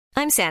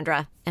I'm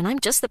Sandra, and I'm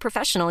just the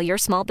professional your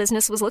small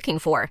business was looking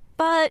for.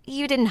 But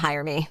you didn't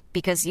hire me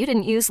because you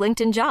didn't use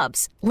LinkedIn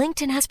Jobs.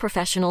 LinkedIn has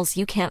professionals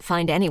you can't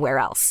find anywhere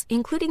else,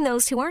 including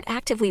those who aren't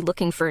actively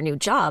looking for a new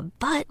job,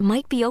 but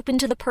might be open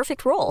to the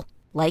perfect role,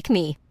 like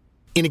me.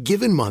 In a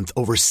given month,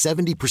 over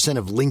 70%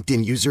 of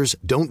LinkedIn users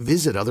don't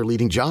visit other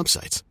leading job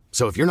sites.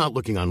 So if you're not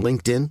looking on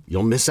LinkedIn,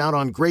 you'll miss out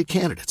on great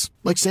candidates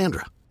like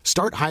Sandra.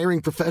 Start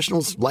hiring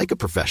professionals like a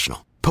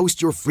professional.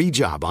 Post your free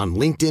job on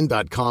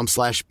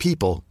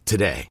linkedin.com/people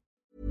today.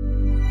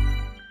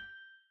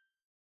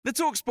 The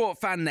TalkSport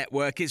Fan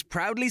Network is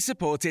proudly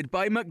supported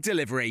by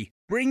McDelivery,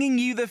 bringing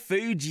you the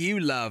food you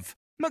love.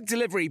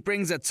 McDelivery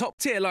brings a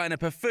top-tier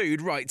lineup of food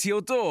right to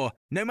your door.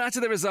 No matter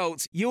the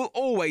result, you'll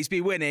always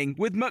be winning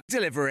with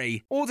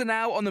McDelivery. Order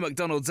now on the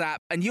McDonald's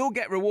app and you'll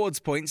get rewards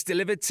points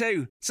delivered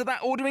too. So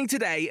that ordering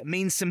today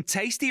means some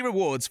tasty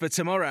rewards for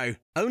tomorrow.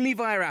 Only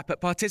via app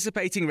at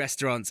participating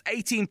restaurants.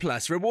 18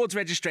 plus. Rewards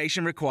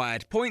registration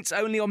required. Points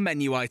only on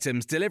menu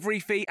items. Delivery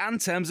fee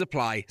and terms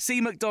apply. See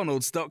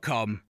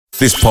mcdonalds.com.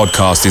 This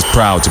podcast is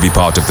proud to be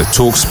part of the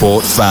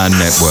TalkSport Fan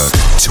Network.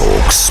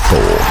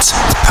 TalkSport.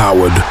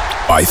 Powered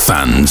by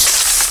fans.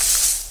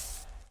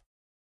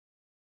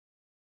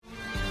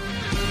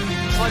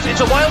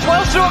 Into Wales,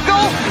 Wales through a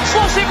goal,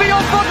 slots it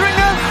beyond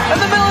Foderingham, and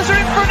the Millers are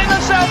in front in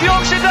the South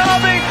Yorkshire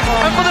derby,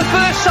 and for the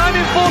first time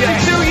in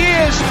 42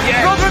 years,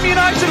 Rotherham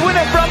United win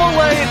at Bramall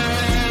Lane.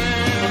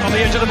 On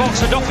the edge of the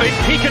box for Doffin,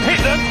 he can hit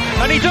them,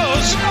 and he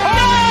does.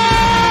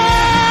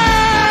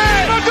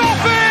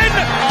 McGoffin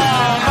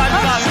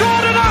has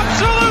scored an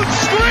absolute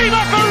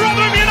screamer for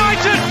Rotherham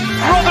United.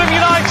 Rotherham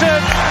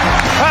United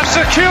have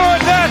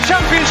secured their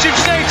championship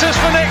status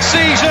for next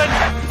season.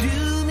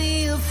 Do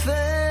me a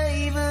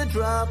favour,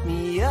 drop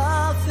me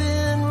off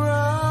in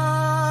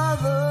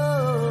Rotherham.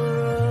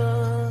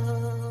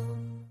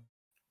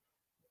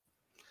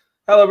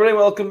 Hello everybody,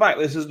 welcome back.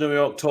 This is New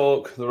York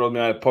Talk, the Rotherham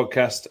United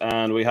podcast,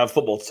 and we have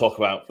football to talk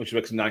about, which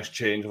makes a nice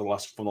change from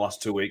the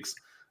last 2 weeks.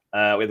 We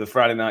have the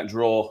Friday night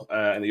draw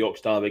in the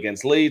Yorkshire derby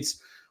against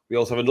Leeds. We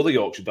also have another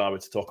Yorkshire derby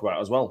to talk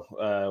about as well.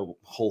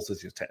 Hull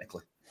City is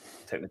technically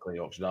a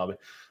Yorkshire derby.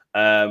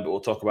 But we'll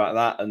talk about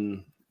that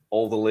and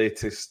all the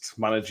latest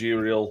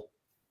managerial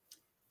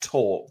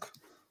talk,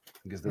 I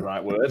think is the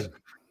right word.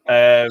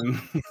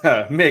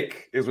 Mick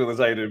is with us.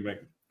 How you doing, Mick?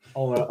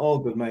 All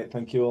good, mate.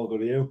 Thank you. All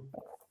good. Are you?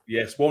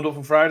 Yes. Warmed up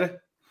on Friday?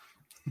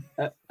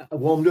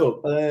 Warmed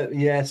up?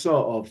 Yeah,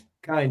 sort of.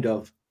 Kind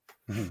of.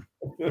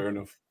 Fair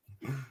enough.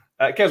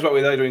 Kev's back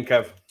with you. How you doing,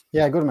 Kev?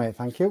 Yeah, good, mate.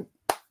 Thank you.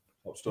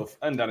 Top stuff.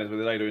 And Danny's with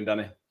us. How you doing,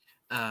 Danny?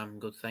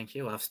 Good, thank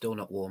you. I've still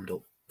not warmed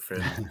up for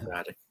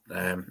Friday.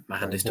 My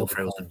hand is still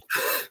frozen.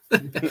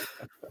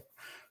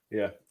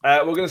 Yeah.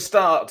 We're going to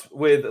start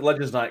with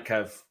Legends Night,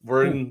 Kev.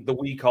 We're in the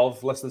week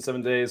of less than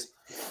 7 days.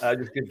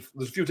 There's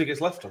a few tickets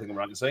left, I think I'm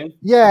right in saying.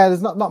 Yeah,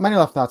 there's not many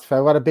left now, to be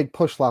fair. We had a big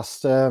push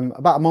last,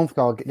 about a month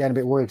ago, getting a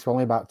bit worried, so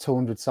only about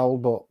 200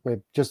 sold, but I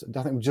think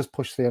we've just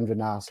pushed 300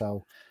 now,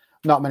 so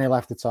not many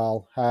left at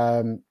all.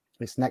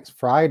 It's next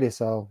Friday,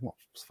 so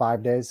it's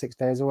 6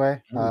 days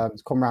away.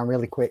 It's come around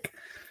really quick.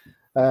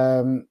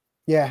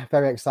 Yeah,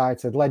 very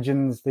excited.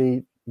 Legends,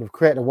 we've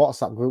created a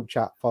WhatsApp group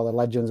chat for the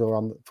legends who are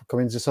on for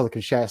coming just so they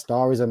can share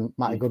stories, and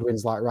Matty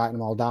Goodwin's like writing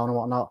them all down and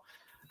whatnot.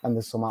 And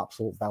there's some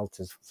absolute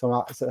belters.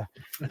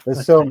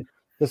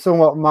 There's some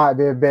what might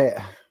be a bit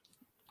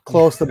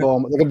close to the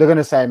bone, but they're going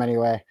to say them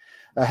anyway.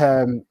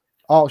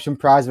 Auction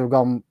prize have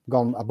gone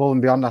above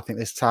and beyond, I think,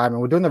 this time,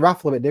 and we're doing the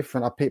raffle a bit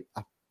different.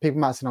 People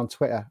might have seen on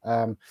Twitter.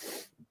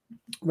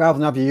 Rather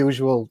than have your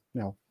usual,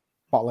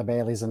 bottle of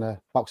Baileys and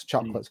a box of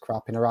chocolates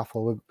crap in a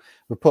raffle,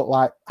 we put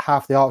like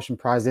half the auction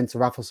prize into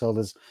raffle. So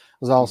there's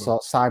also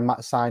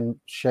signed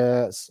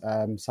shirts,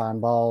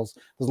 signed balls.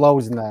 There's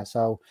loads in there.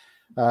 So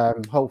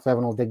hopefully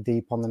everyone will dig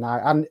deep on the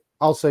night. And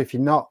also, if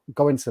you're not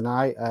going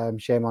tonight,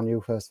 shame on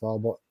you first of all.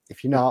 But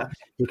if you're not,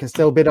 you can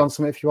still bid on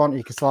something if you want.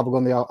 You can still have a go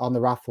on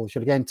the raffle. You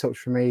should get in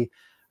touch with me.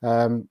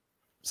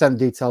 Send the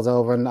details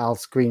over, and I'll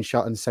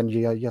screenshot and send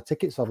you your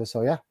tickets over.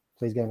 So yeah,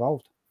 please get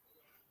involved.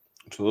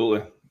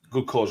 Absolutely.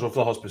 Good cause. For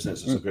the hospice,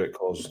 it's a great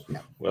cause.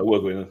 Yeah. We're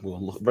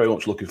very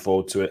much looking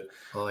forward to it.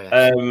 Oh,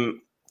 yeah. The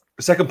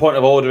second point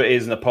of order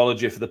is an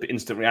apology for the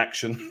instant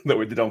reaction that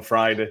we did on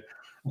Friday.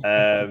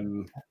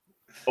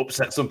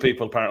 Upset some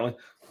people, apparently.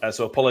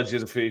 So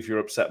apologies if you're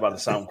upset by the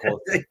sound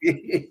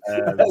quality.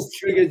 That's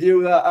triggered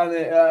you, that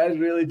has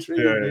really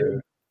triggered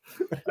you.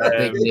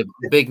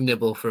 Big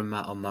nibble from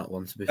Matt on that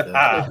one, to be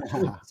fair.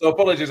 So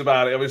apologies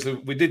about it. Obviously,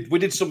 we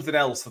did something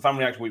else, the fan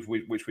reaction,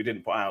 which we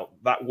didn't put out.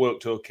 That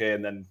worked okay,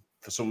 and then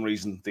for some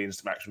reason, the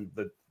instant reaction,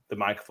 the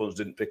microphones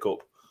didn't pick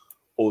up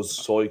us,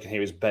 so all you can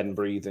hear is Ben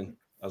breathing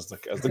as the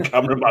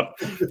cameraman.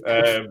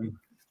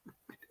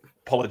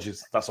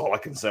 Apologies. That's all I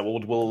can say.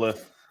 We'll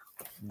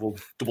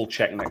double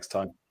check next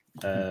time.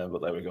 But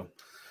there we go.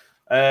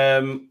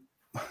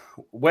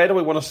 Where do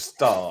we want to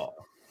start?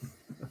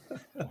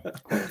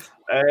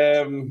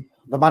 The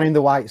man in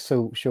the white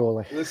suit,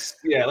 surely. Let's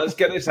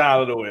get this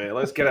out of the way.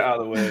 Let's get it out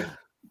of the way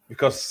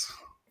because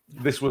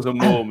this was a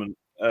moment.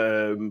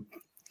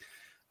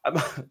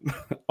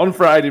 On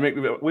Friday,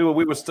 Mick, we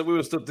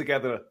were stood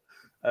together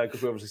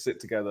because we obviously sit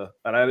together,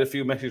 and I had a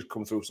few messages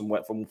come through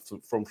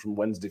from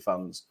Wednesday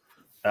fans,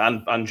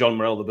 and John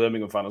Morell, the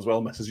Birmingham fan, as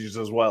well, messages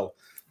as well,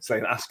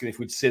 asking if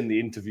we'd seen the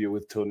interview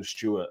with Tony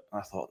Stewart.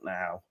 I thought,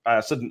 no. I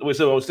said we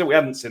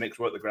hadn't seen it because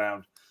we're at the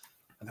ground,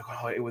 and they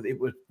go, it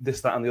was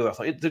this, that, and the other. I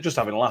thought they're just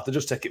having a laugh. They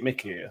just take it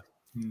Mickey here,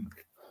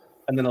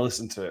 and then I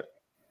listened to it.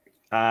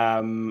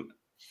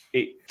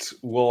 It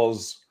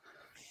was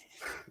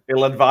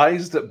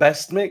ill-advised at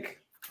best, Mick.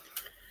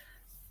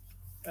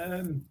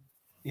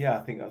 Yeah,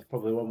 I think that's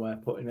probably one way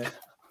of putting it.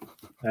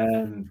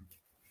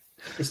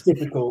 It's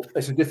difficult.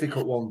 It's a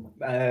difficult one.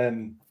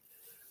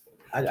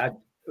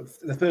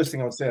 The first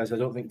thing I would say is I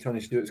don't think Tony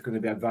Stewart's going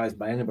to be advised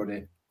by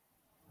anybody.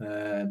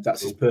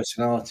 That's his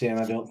personality, and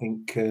I don't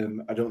think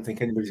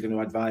anybody's going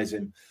to advise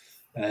him.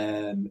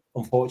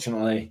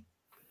 Unfortunately,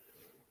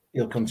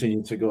 he'll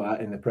continue to go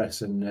out in the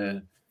press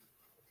and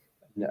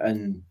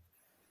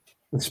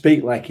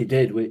speak like he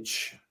did,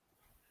 which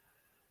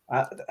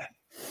I've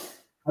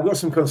got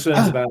some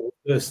concerns about it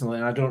personally,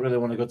 and I don't really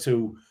want to go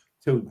too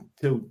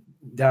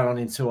down on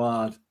him too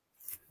hard.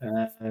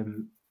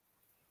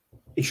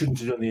 He shouldn't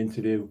have done the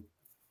interview,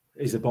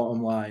 is the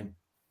bottom line.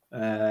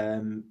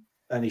 And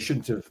he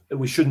shouldn't have.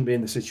 We shouldn't be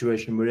in the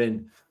situation we're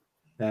in.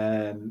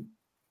 We're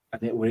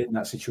in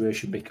that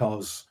situation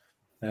because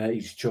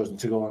he's chosen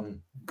to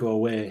go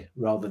away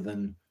rather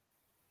than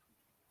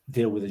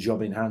deal with the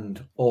job in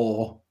hand,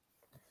 or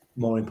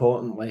more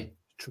importantly,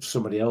 trust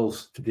somebody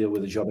else to deal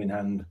with the job in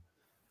hand.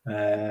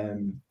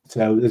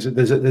 So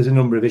there's a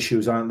number of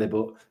issues, aren't there?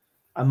 But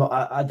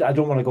I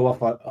don't want to go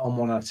off on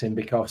one at him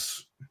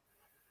because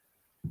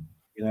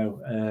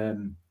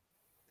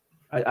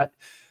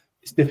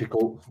it's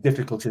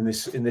difficult in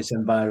this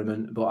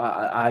environment.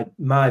 But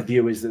my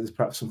view is that there's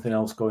perhaps something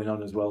else going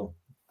on as well.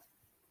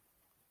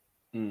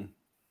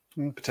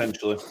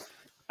 Potentially.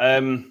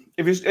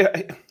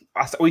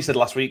 We said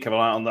last week, Kevin,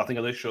 on I think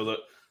on this show that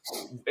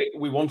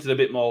we wanted a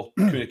bit more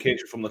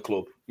communication from the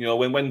club.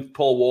 When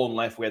Paul Warne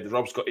left, we had the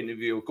Rob Scott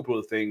interview, a couple of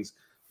other things.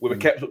 We were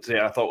kept up to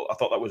date. I thought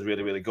that was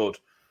really, really good.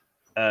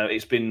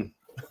 It's been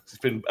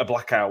a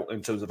blackout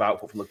in terms of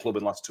output from the club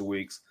in the last 2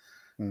 weeks.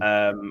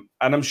 And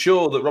I'm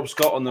sure that Rob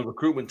Scott and the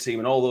recruitment team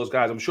and all those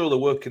guys, I'm sure they're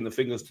working the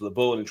fingers to the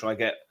bone and trying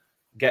to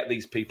get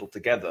these people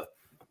together.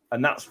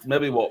 And that's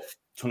maybe what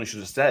Tony should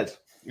have said.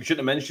 You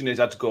shouldn't have mentioned he's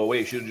had to go away.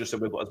 You should have just said,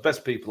 we've got the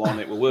best people on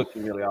it. We're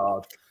working really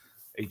hard.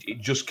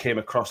 It just came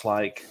across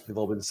like they've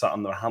all been sat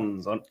on their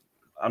hands.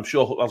 I'm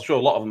sure a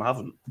lot of them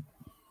haven't.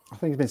 I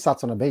think he's been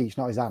sat on a beach,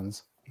 not his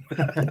hands.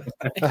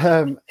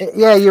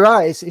 Yeah, you're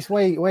right. It's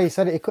where he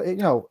said it.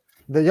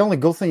 The only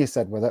good thing he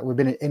said was that we've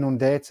been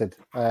inundated.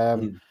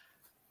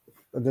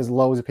 There's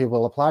loads of people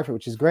who apply for it,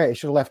 which is great. He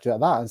should have left it at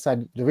that and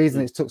said the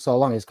reason it took so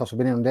long is because we've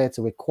been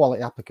inundated with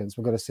quality applicants.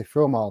 We've got to sift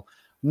through them all,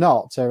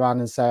 not turn around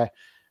and say,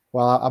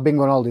 well, I've been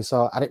going all this,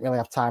 so I didn't really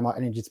have time or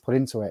energy to put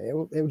into it.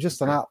 It was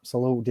just an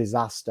absolute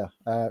disaster.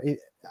 I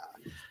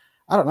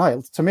don't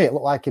know. To me, it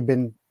looked like he'd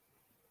been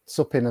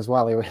supping as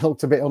well. He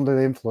looked a bit under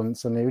the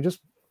influence, and he was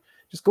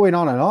just going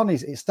on and on.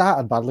 It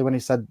started badly when he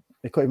said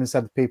he could even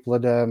said people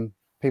had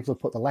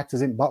put the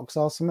letters in box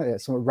or something.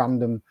 Some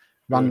random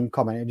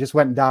comment. It just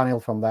went downhill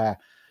from there.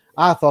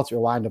 I thought it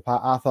was wind up.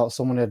 I thought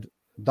someone had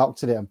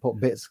doctored it and put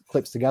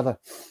clips together.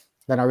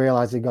 Then I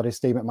realised he got his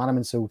Steve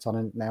McManaman suit on,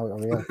 and now it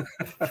was real.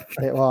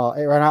 It was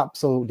an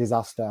absolute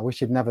disaster. I wish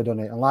he'd never done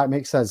it. And like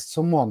Mick says,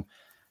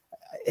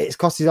 it's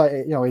because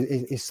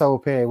he's so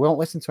OP. We won't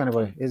listen to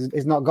anybody.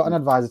 He's not got an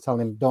advisor telling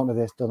him, don't do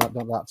this, don't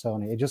do that,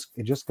 Tony. He just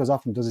goes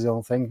off and does his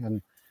own thing.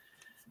 And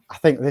I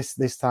think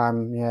this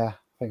time, I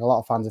think a lot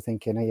of fans are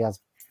thinking he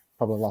has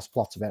probably lost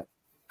plot a bit.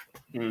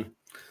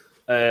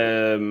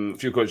 A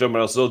few quotes. John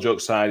Morell's all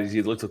jokes aside, he's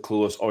either a little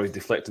close or he's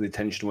deflected the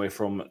attention away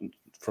from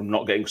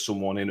not getting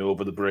someone in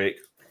over the break.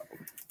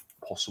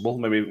 Possible.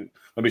 Maybe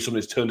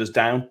somebody's turned us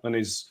down and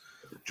he's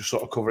just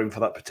sort of covering for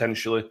that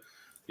potentially.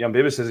 Jan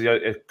Bibber says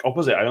the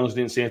opposite. I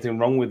honestly didn't see anything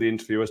wrong with the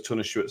interview. As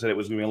Tony Stewart said, it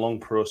was going to be a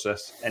long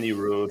process, any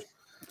road.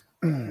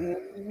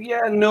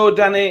 No,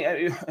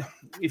 Danny.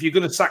 If you're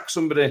going to sack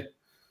somebody,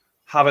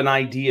 have an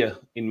idea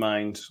in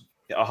mind.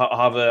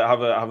 Have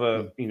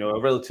a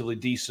relatively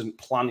decent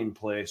plan in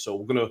place. So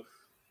we're going to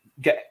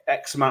get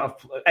X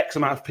amount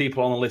of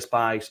people on the list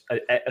by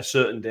a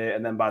certain day,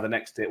 and then by the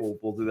next day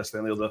we'll do this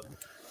and the other.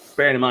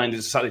 Bearing in mind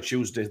it's Saturday,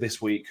 Tuesday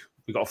this week.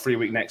 We've got a free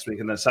week next week,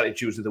 and then Saturday,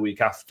 Tuesday the week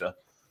after.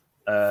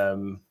 I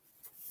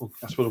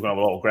suppose we're going to have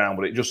a lot of ground,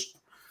 but it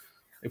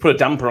put a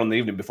damper on the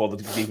evening before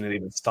the evening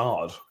even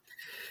started.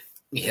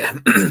 Yeah,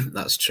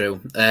 that's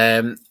true.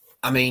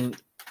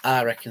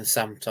 I reckon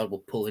Sam Todd will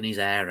pulling his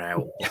hair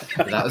out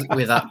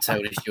with that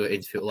Tony Stewart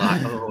interview.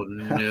 Like, oh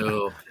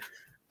no,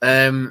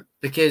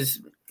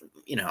 because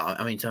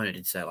Tony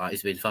did say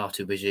he's been far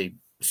too busy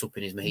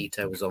supping his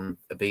mojitos on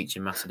a beach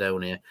in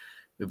Macedonia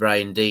with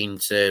Brian Dean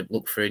to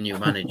look for a new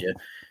manager.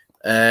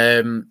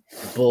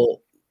 But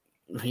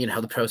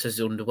the process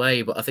is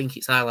underway. But I think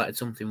it's highlighted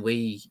something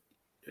we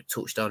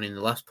touched on in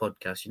the last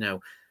podcast.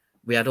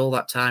 We had all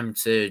that time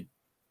to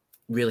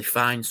really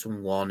find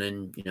someone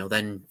and,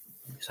 then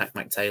sack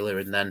Mac Taylor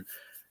and then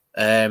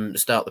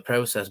start the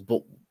process.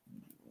 But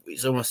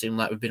it's almost seemed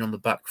like we've been on the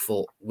back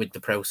foot with the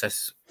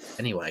process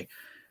anyway.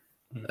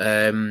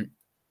 And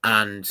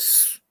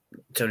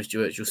Tony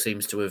Stewart just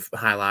seems to have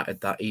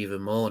highlighted that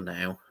even more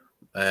now.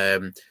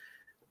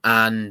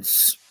 And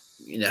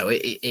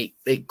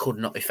it could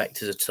not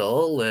affect us at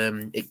all.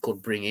 It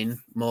could bring in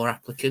more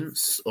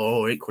applicants,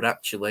 or it could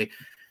actually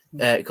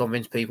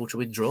convince people to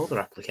withdraw their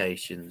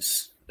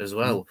applications as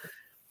well.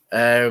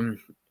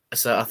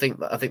 So I think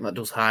that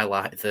does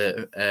highlight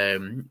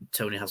that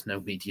Tony has no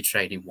media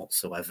training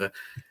whatsoever.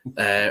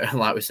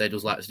 Like we said,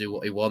 does like to do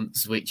what he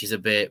wants, which is a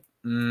bit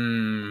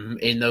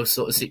in those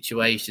sort of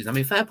situations. I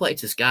mean, fair play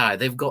to Sky;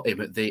 they've got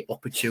him at the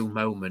opportune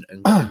moment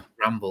and can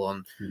ramble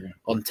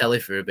on telly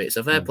for a bit.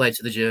 So fair play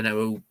to the journo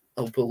who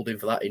pulled in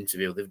for that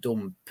interview. They've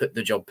done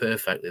the job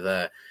perfectly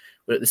there.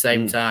 But at the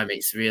same time,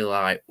 it's really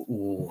like,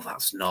 ooh,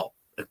 that's not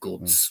a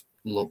good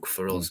look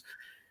for us.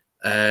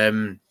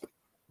 And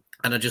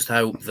I just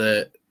hope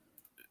that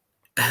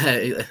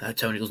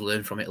Tony does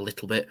learn from it a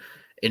little bit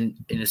in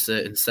a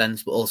certain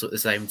sense, but also at the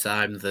same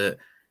time that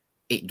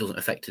it doesn't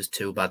affect us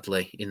too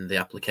badly in the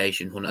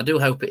application hunt. I do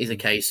hope it is a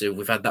case of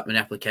we've had that many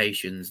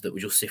applications that we're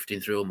just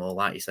sifting through them all,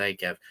 like you say,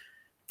 Kev,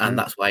 and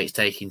that's why it's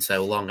taking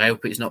so long. I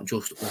hope it's not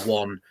just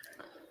one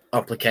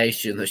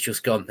application that's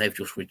just gone, they've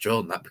just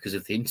withdrawn that because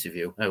of the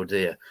interview. Oh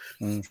dear.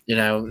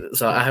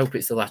 So I hope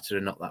it's the latter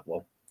and not that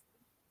one.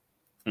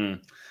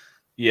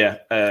 Yeah,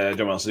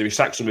 John Wilson, if you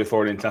sack somebody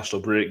before an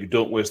international break, you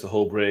don't waste the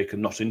whole break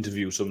and not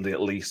interview somebody,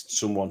 at least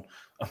someone.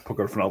 I've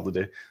got from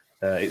holiday.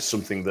 It's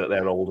something that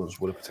their olders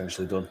would have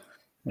potentially done.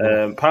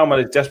 Palmer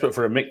is desperate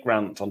for a Mick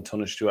rant on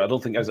Tony Stewart. I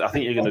think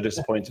you're going to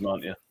disappoint him,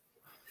 aren't you?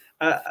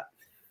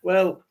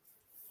 Well,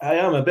 I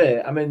am a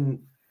bit. I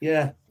mean,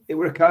 yeah, it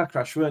were a car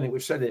crash, weren't it?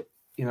 We've said it.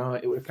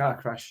 It was a car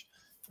crash.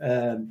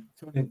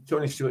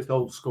 Tony Stewart's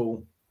old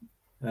school,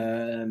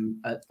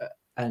 and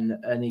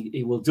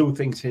he will do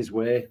things his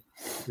way.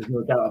 There's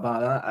no doubt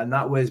about that. And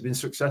that way has been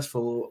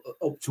successful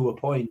up to a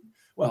point.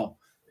 Well,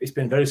 it's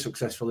been very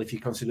successful if you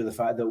consider the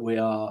fact that we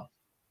are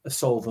a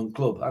solvent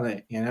club, hasn't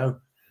it? In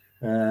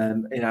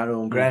our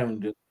own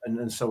ground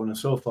and so on and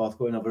so forth,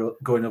 going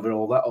over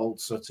all that old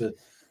sort of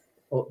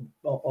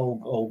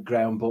old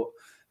ground. But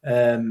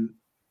I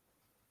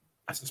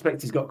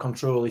suspect he's got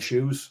control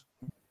issues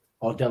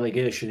or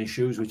delegation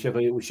issues,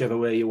 whichever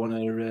way you want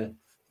to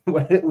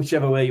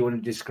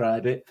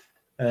describe it.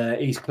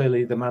 He's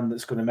clearly the man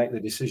that's going to make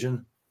the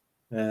decision,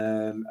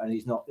 and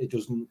he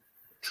doesn't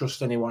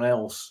trust anyone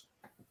else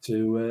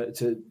to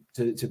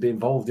be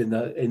involved in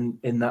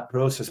that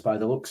process by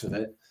the looks of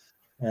it.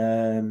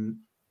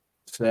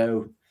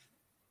 So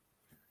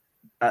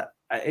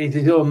he's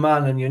his own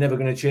man, and you're never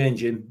going to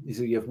change him.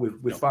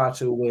 We're far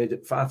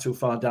too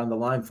far down the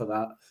line for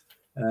that.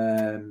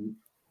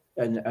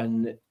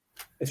 And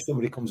if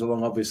somebody comes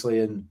along, obviously,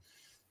 and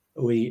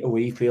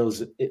he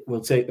feels it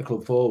will take the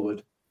club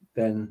forward,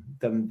 then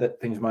that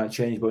things might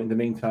change. But in the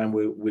meantime,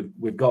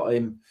 we've got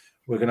him.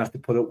 We're going to have to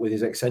put up with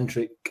his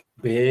eccentric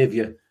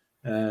behaviour,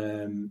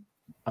 I'm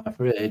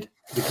afraid,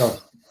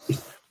 because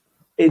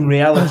in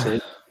reality,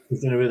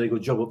 he's done a really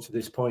good job up to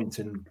this point,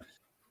 and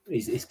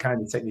he's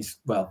kind of taken his,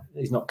 well,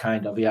 he's not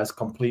kind of, he has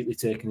completely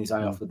taken his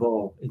eye off the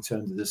ball in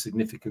terms of the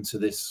significance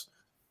of this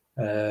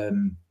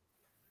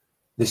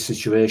this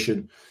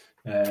situation,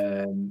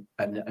 and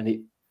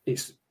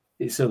it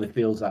certainly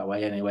feels that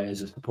way anyway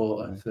as a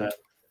supporter. So,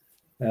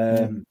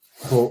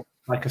 but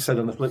like I said,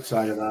 on the flip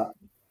side of that,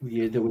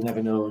 we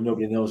never know.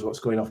 Nobody knows what's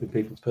going off in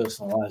people's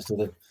personal lives, do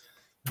they?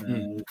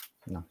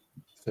 No.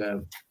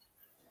 So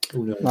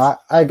who knows? No,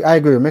 I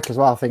agree with Mick as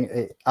well. I think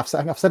I've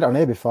said it on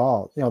here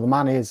before. The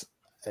man is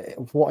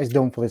what he's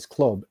done for this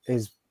club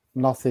is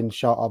nothing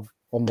short of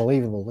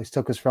unbelievable. He's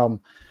took us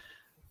from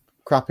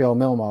crappy old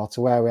Millmore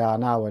to where we are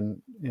now,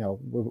 and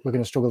we're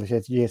going to struggle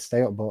this year to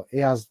stay up. But he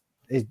has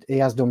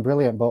done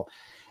brilliant. But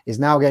he's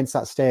now getting to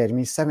that stage. I mean,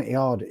 he's 70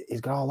 odd.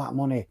 He's got all that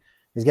money.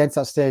 He's getting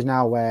to that stage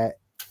now where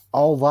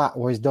all that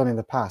what he's done in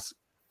the past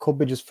could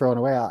be just thrown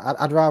away.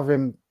 I'd rather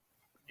him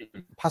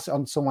pass it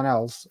on to someone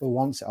else who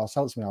wants it or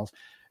sell it to someone else,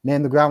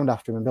 name the ground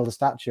after him and build a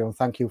statue and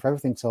thank you for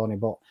everything, Tony.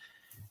 But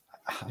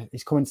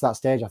he's coming to that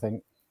stage, I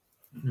think.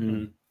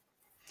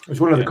 There's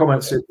one of the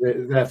comments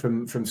there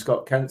from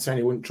Scott Kent saying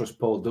he wouldn't trust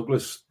Paul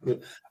Douglas.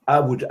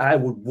 I would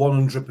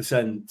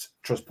 100%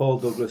 trust Paul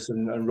Douglas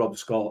and Rob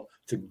Scott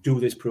to do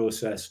this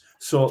process,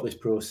 sort this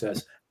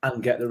process,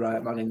 and get the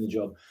right man in the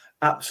job.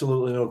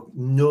 Absolutely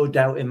no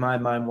doubt in my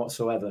mind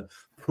whatsoever.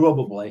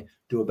 Probably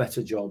do a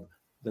better job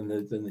than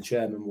the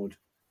chairman would.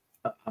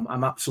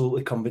 I'm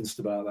absolutely convinced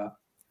about that.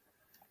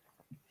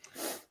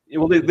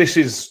 Well,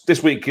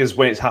 this week is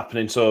when it's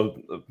happening.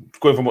 So,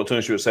 going from what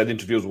Tony Stewart said,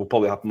 interviews will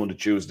probably happen Monday,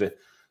 Tuesday.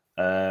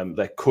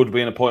 There could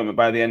be an appointment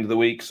by the end of the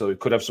week, so we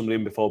could have somebody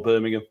in before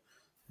Birmingham,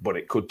 but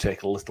it could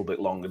take a little bit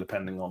longer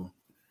depending on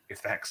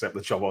if they accept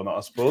the job or not,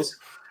 I suppose.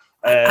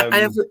 Now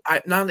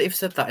that you've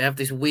said that, I have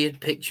this weird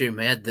picture in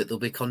my head that they'll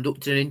be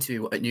conducting an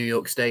interview at New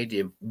York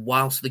Stadium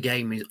whilst the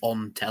game is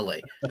on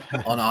telly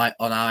on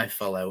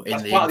iFollow.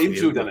 That's part of the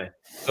interview, Danny.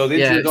 So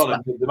the interview's on,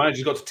 and the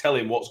manager's got to tell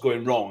him what's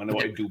going wrong and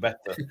what he'd do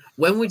better.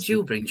 When would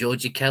you bring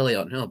Georgie Kelly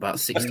on? No, about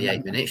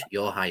 68 minutes.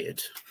 You're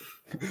hired.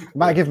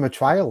 Might give him a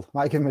trial.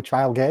 Might give him a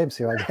trial game.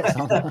 See how he gets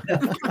on.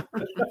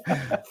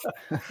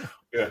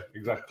 Yeah,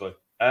 exactly.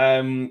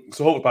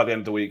 So hopefully by the end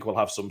of the week we'll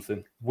have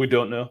something. We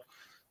don't know.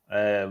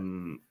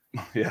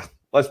 Yeah,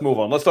 let's move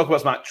on. Let's talk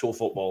about some actual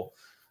football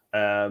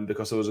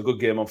because there was a good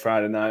game on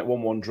Friday night.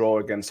 1-1 draw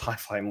against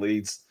high-flying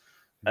Leeds.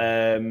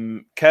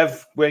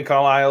 Kev, Wayne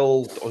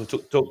Carlisle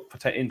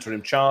took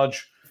interim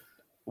charge.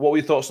 What were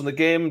your thoughts on the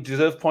game?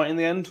 Deserved point in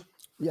the end?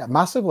 Yeah,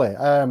 massively.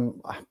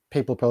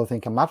 People probably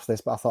think I'm mad for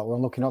this, but I thought we're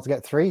lucky not to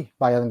get 3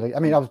 by the end of the... I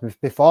mean, obviously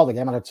before the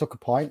game, I took a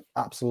point,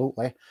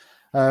 absolutely.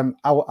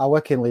 I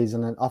work in Leeds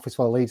and an office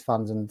full of Leeds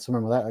fans, and some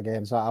of them were at the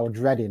game, so I was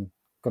dreading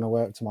going to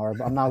work tomorrow,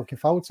 but I'm now looking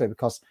forward to it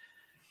because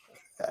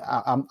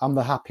I'm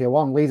the happier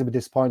one. Leeds will be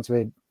disappointed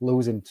with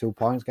losing 2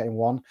 points, getting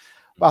 1.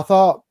 But I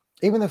thought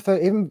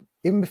even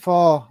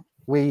before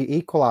we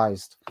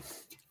equalised,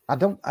 I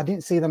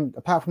didn't see them,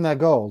 apart from their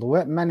goal, there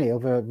weren't many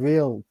other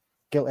real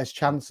guiltless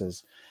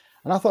chances.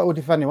 And I thought we were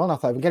defending well. I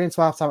thought if we get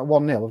into half time at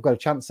 1-0, we've got a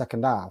chance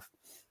second half.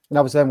 And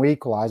obviously then we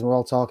equalised and we're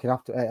all talking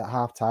after at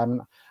half time.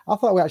 And I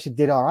thought we actually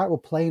did all right. We're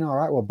playing all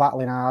right. We're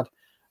battling hard.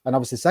 And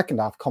obviously second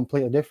half,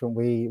 completely different.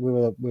 We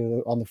were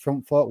on the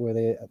front foot. We were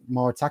the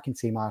more attacking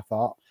team, I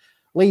thought.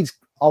 Leeds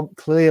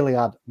clearly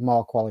had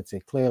more quality.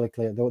 Clearly.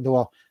 They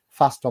were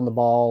fast on the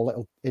ball,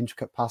 little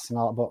intricate passing,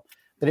 all that, but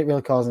they didn't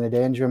really cause any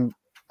danger. And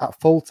at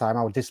full time,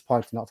 I was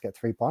disappointed not to get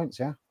 3 points.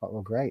 Yeah, that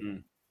were great.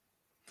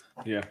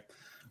 Yeah.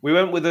 We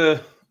went with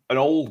an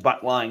old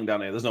back line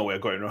down here. There's no way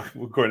of going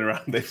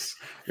around this.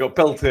 You got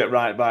Peltier at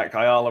right back,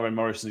 Ayala and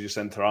Morrison as your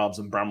centre halves,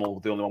 and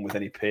Bramall the only one with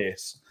any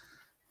pace.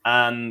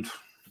 And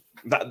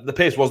that the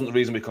pace wasn't the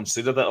reason we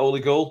considered that early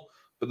goal,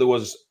 but there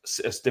was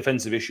a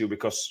defensive issue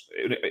because,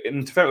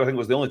 in fact, I think it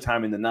was the only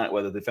time in the night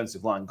where the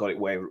defensive line got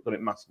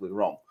it massively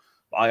wrong.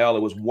 But Ayala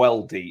was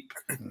well deep,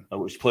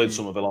 which played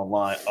Somerville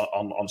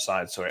on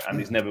side, and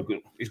he's never good.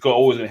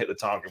 Always going to hit the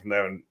target from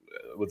there, and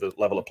with the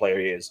level of player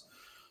he is.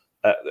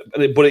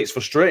 But it's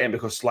frustrating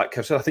because, like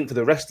Kev said, I think for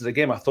the rest of the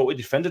game, I thought we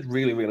defended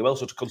really, really well.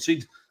 So to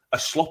concede a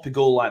sloppy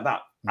goal like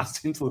that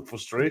adds into the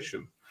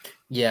frustration.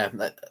 Yeah,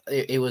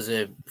 it was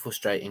a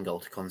frustrating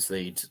goal to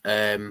concede.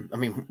 I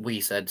mean,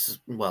 we said,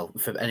 well,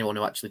 for anyone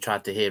who actually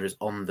tried to hear us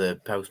on the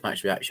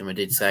post-match reaction, we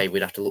did say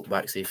we'd have to look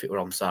back, see if it were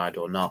onside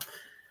or not.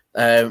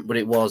 But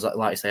it was,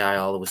 like I say,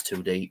 Ayala was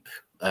too deep.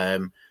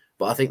 But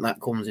I think that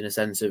comes in a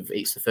sense of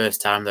it's the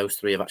first time those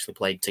three have actually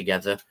played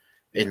together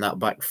in that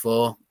back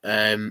four.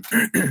 And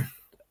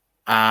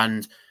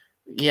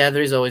yeah,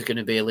 there is always going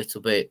to be a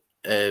little bit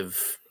of,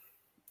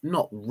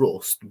 not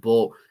rust,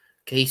 but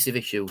cohesive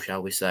issue,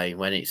 shall we say,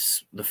 when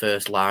it's the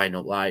first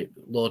lineup. Like,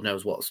 Lord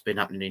knows what's been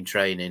happening in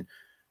training.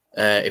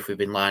 If we've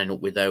been lining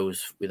up with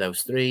those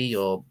three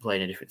or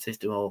playing a different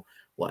system or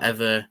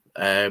whatever.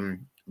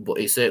 But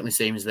it certainly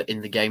seems that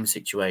in the game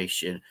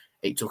situation,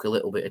 it took a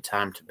little bit of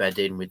time to bed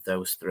in with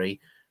those three.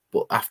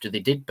 But after they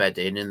did bed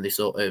in and they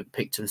sort of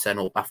picked and sent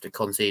up after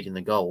conceding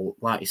the goal,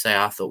 like you say,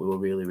 I thought we were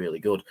really, really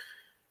good.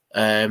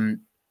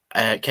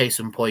 Case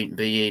in point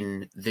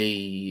being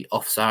the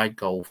offside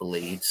goal for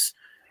Leeds,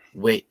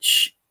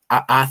 which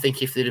I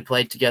think if they'd have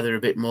played together a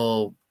bit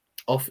more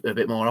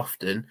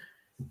often,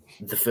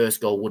 the first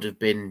goal would have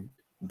been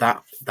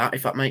that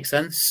if that makes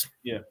sense.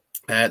 Yeah.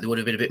 They would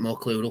have been a bit more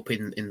clued up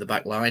in the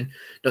back line.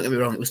 Don't get me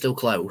wrong, it was still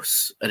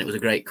close and it was a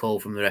great call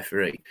from the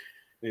referee.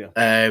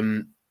 Yeah.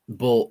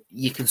 But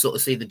you can sort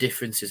of see the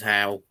differences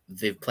how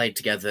they've played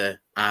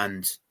together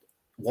and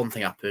one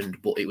thing happened,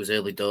 but it was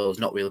early doors,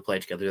 not really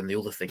played together, and the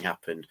other thing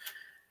happened.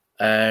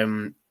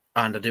 And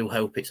I do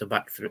hope it's a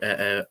back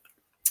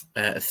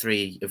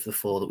three of the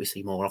four that we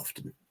see more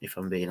often, if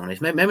I'm being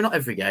honest. Maybe not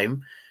every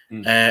game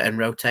and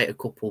rotate a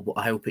couple, but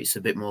I hope it's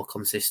a bit more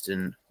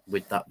consistent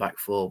with that back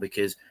four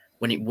because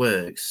when it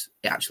works,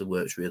 it actually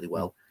works really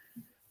well.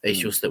 It's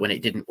just that when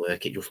it didn't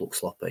work, it just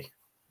looks sloppy.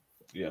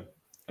 Yeah,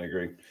 I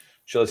agree.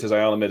 Shelley says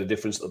Ayala made a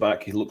difference at the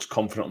back. He looks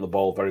confident on the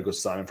ball. Very good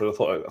signing. I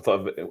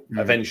thought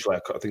eventually,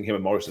 I think him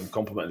and Morrison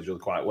complemented each other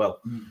quite well.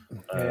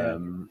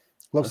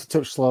 Looks a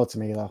touch slow to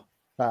me though.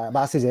 But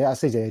that's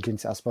his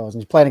agent, I suppose.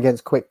 And he's playing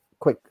against quick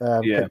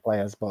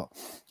players, but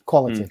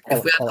quality.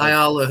 If we had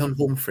Ayala and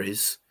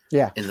Humphreys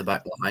in the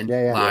back line,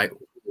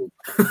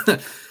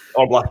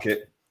 or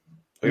Blackett.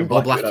 Or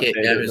Blackett,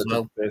 as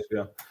well.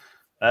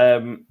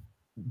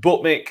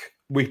 But Mick,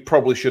 we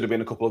probably should have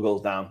been a couple of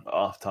goals down at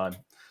half time.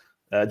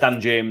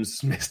 Dan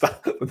James missed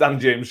that. The Dan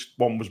James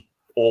one was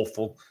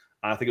awful.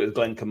 I think it was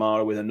Glenn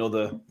Kamara with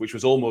another, which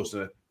was almost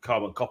a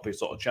carbon copy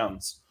sort of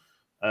chance.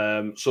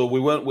 So we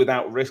weren't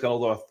without risk,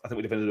 although I think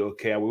we defended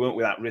okay. We weren't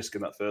without risk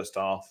in that first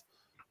half.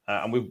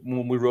 And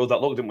we rode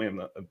that luck, didn't we,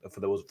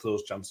 for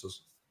those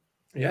chances?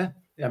 Yeah.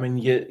 I mean,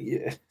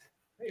 you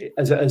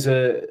as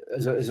a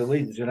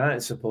Leeds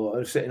United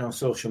supporter sitting on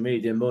social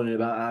media moaning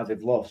about how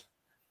they've lost,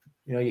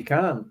 you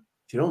can't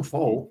It's your own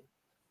fault,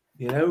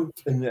 you know.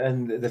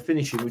 And the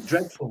finishing was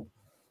dreadful.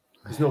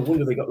 There's no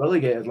wonder they got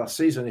relegated last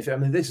season.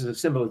 This is a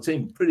similar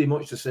team, pretty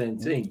much the same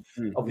team.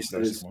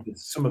 Obviously,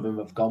 some of them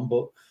have gone,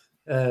 but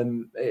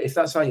if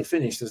that's how you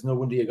finish, there's no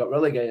wonder you got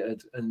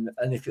relegated. And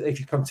if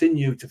you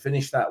continue to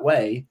finish that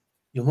way,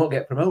 you'll not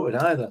get promoted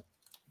either,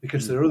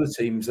 because there are other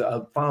teams that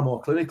are far more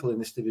clinical in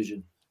this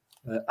division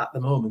at the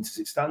moment as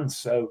it stands.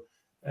 So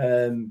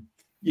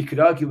you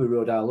could argue with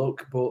Rodal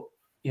Luck, but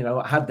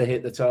had they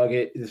hit the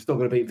target, they're still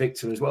going to beat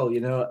Victor as well.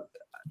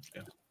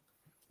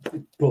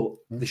 But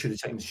they should have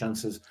taken the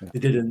chances. They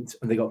didn't,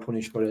 and they got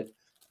punished for it.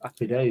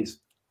 Happy days.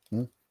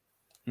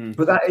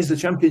 But that is the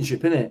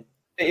championship, isn't it?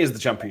 It is the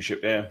championship,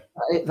 yeah.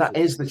 That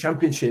is the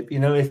championship.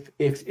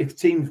 If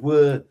teams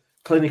were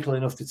clinical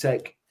enough to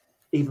take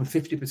even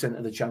 50%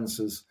 of the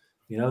chances,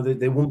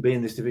 they wouldn't be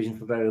in this division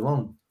for very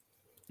long.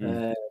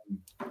 And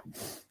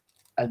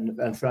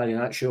Friday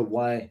night showed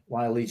why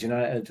Leeds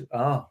United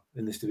are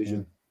in this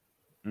division.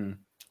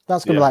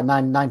 That's going to be like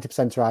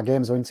 90% of our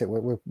games, isn't it?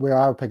 We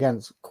are up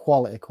against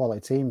quality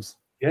teams.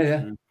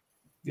 Yeah,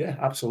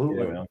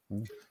 absolutely.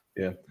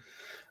 Yeah.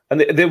 And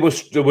they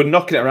were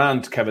knocking it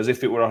around, Kev, as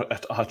if it were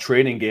a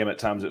training game at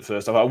times at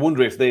first. I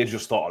wonder if they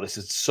just thought, this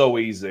is so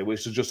easy,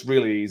 which is just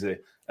really easy.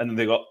 And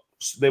then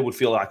they would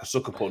feel like a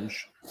sucker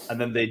punch, and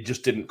then they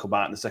just didn't come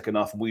out in the second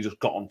half, and we just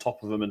got on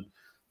top of them, and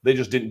they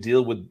just didn't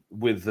deal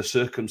with the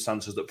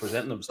circumstances that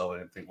present themselves, I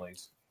don't think,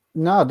 Leeds.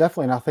 No,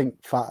 definitely. And I think,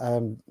 how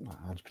do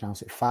you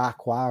pronounce it?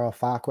 Farquhar or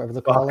Fark, whatever they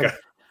call it.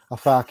 Or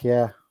Fark,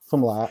 yeah.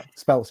 Something like that.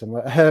 Spelt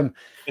similar. I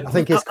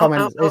think his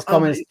comments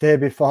the day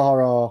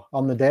before or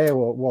on the day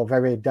were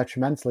very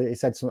detrimental. He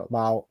said something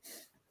about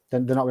they're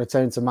not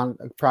returning to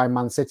prime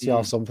Man City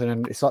or something,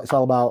 and it's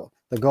all about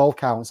the goal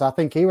count. So I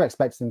think he were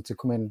expecting them to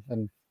come in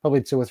and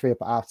probably 2 or 3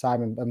 up at half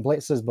time and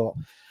blitzers, but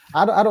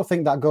I don't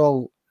think that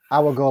goal,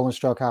 our goal and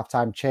stroke half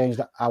time, changed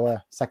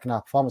our second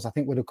half performance. I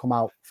think we'd have come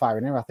out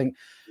firing in. I think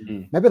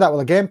maybe that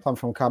was a game plan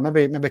from Carl.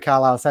 Maybe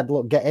Carlisle said,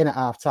 look, get in at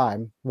half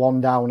time,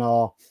 1 down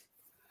or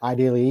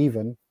ideally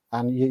even,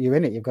 and you're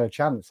in it, you've got a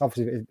chance.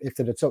 Obviously, if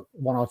they'd have took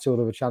 1 or 2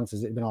 other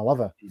chances, it'd been all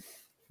over.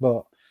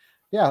 But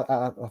yeah,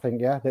 I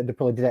think, they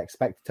probably did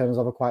expect to turn us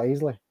over quite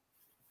easily.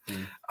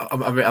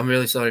 I'm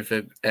really sorry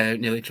for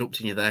nearly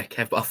interrupting you there,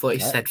 Kev, but I thought you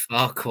said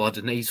Farquaad,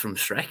 and he's from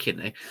Shrek,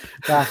 isn't he?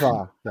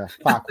 Farquaad, yeah,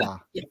 Farquaad.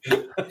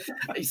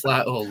 It's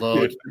like, oh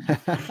Lord,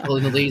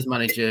 calling the Leeds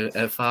manager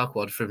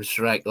Farquaad from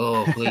Shrek.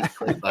 Oh, please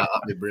click that.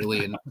 That'd be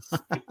brilliant.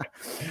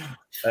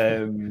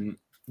 Then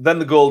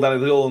the goal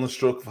on the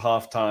stroke for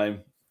half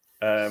time.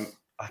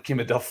 Hakeem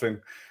Odoffin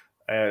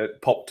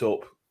popped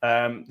up.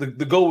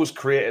 The goal was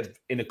created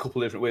in a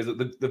couple of different ways.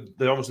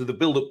 Obviously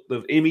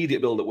the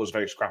immediate build-up was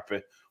very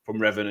scrappy from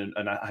Revan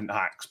and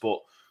Hacks, but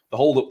the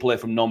hold-up play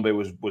from Nombe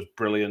was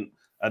brilliant,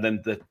 and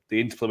then the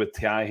interplay with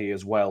Tiahi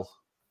as well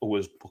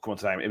we'll come on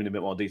to that in a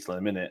bit more detail in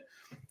a minute.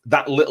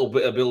 That little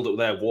bit of build-up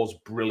there was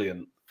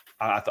brilliant.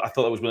 I thought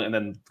that was brilliant,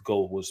 and then the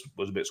goal was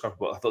a bit scrappy,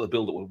 but I thought the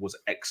build-up was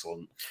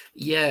excellent.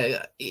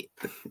 Yeah,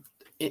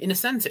 in a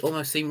sense, it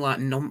almost seemed like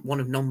one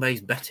of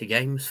Nombe's better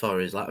games for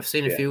us. Like I've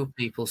seen a few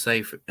people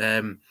say,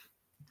 that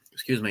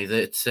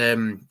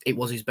it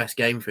was his best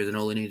game for us, and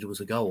all he needed was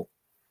a goal.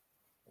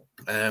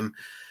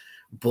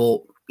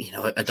 But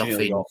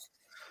Odoffin,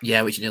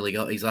 which he nearly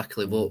got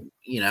exactly. But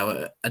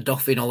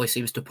Odoffin always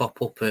seems to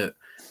pop up at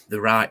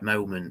the right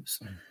moments,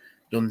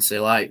 doesn't he?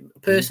 Like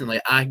personally,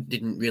 I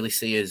didn't really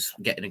see us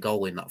getting a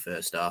goal in that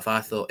first half. I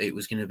thought it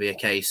was going to be a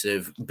case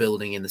of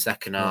building in the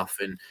second half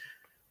and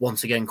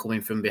once again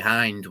coming from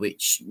behind,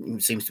 which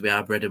seems to be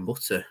our bread and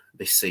butter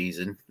this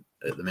season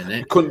at the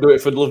minute. Couldn't do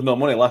it for love nor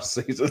money last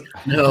season.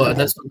 No, and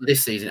that's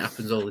this season. It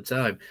happens all the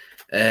time,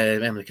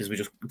 mainly because we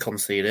just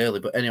concede early.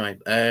 But anyway,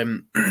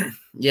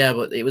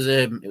 but it was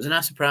a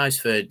nice surprise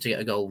to get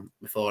a goal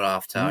before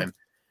half time,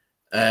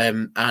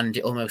 and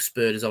it almost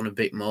spurred us on a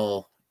bit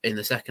more in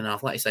the second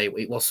half. Like I say,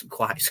 it was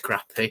quite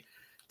scrappy,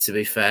 to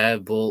be fair,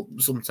 but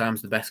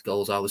sometimes the best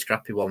goals are the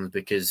scrappy ones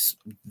because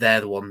they're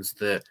the ones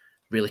that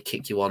really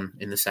kick you on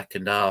in the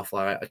second half.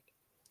 Like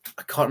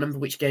I can't remember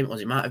which game it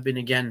was. It might have been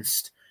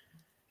against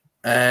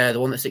the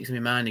one that sticks in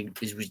my mind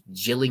is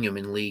Gillingham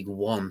in League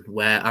One,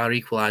 where our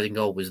equalising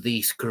goal was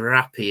the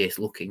scrappiest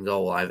looking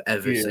goal I've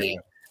ever seen,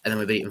 and then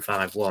we beat them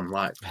 5-1.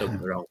 Like, don't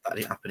get me wrong, that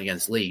didn't happen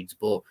against Leeds,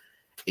 but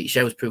it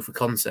shows proof of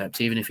concept.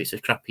 Even if it's a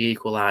crappy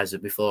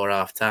equaliser before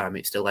half time,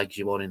 it still eggs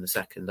you on in the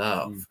second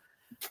half.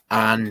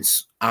 And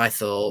I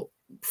thought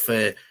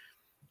for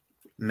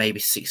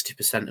maybe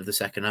 60% of the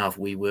second half,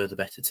 we were the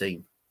better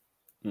team.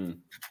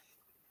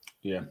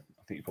 Yeah,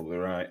 I think you're probably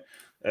right.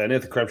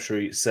 Nathan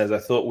Crabtree says, I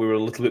thought we were a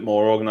little bit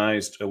more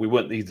organised. We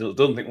weren't. He doesn't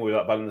think we were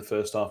that bad in the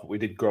first half, but we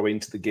did grow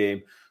into the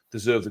game,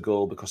 deserve the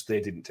goal because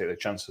they didn't take their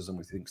chances, and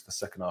we think the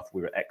second half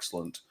we were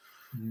excellent.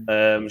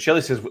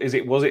 Shelley says,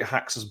 was it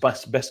Hacks'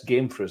 best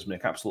game for us?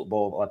 Make absolute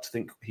ball. I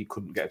think he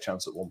couldn't get a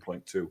chance at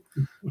 1.2.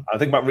 I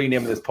think about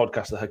renaming this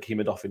podcast the Hakeem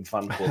Odoffin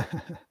fan club.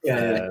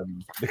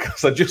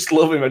 Because I just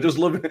love him.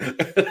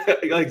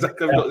 Exactly. I've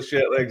got the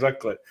shirt there.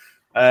 Exactly.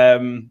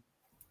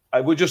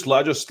 I just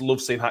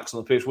love seeing Hacks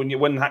on the pitch.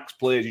 When Hacks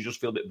plays, you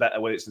just feel a bit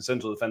better when it's in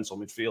central defence or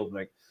midfield.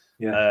 Mate.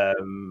 Yeah.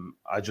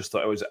 I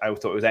thought it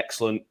was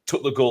excellent.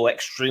 Took the goal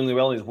extremely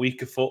well. His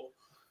weaker foot.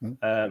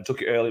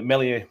 Took it early.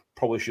 Melia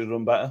probably should have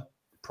done better.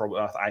 Probably,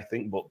 I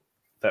think, but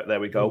there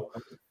we go.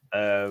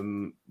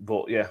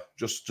 But yeah,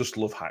 just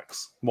love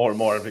Hacks more and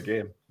more every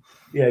game.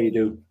 Yeah, you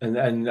do.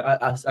 And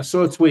I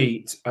saw a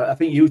tweet. I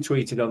think you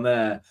tweeted on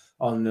there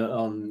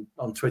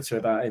on Twitter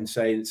about him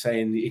saying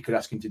that he could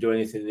ask him to do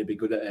anything and he'd be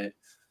good at it.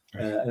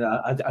 And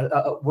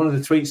one of the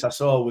tweets I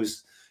saw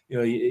was,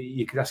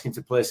 you could ask him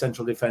to play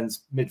central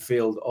defence,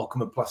 midfield, or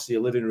come and plaster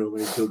your living room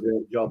and he'd do a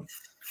great job.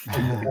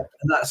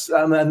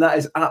 and that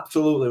is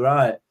absolutely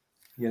right.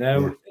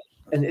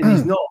 And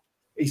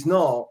he's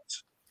not.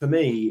 For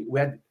me, we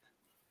had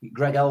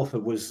Greg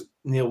Alford was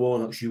Neil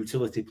Warnock's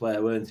utility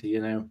player, weren't he?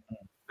 And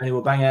he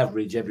was bang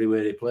average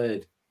everywhere he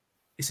played,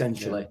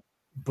 essentially.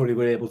 But he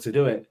was able to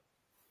do it.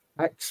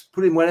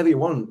 Put him wherever you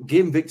want.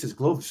 Give him Victor's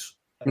gloves,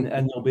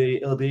 and he'll be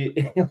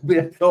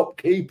a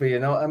top keeper. You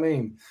know what I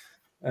mean?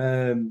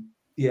 Love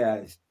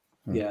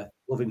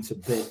him to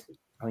bit.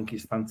 I think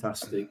he's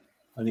fantastic,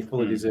 and he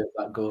fully deserved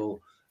that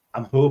goal.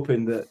 I'm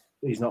hoping that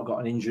he's not got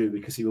an injury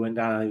because he went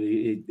down.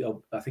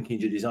 I think he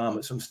injured his arm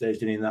at some stage,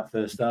 didn't he, in that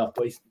first half?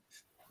 But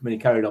he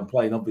carried on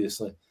playing,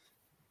 obviously.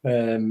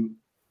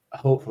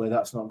 Hopefully,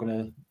 that's not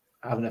going to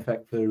have an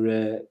effect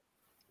for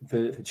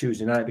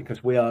Tuesday night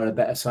because we are a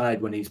better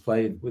side when he's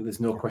playing. There's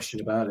no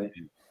question about it.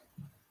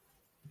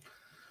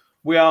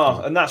 We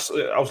are, and that's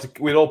obviously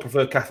we'd all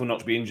prefer Cathal not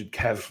to be injured,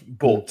 Kev.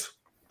 But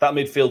that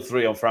midfield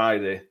three on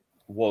Friday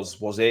was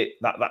it.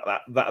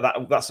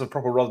 That's a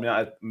proper Rotherham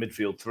United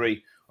midfield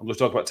three. I'm going to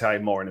talk about Ty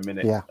more in a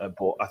minute. Yeah.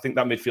 But I think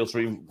that midfield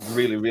three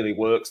really, really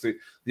works.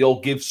 They all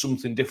give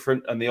something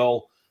different, and they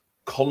all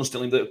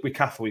constantly. With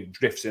Cathal, he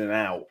drifts in and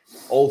out.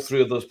 All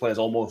three of those players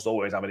almost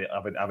always have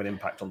an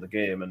impact on the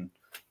game, and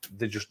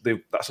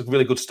that's a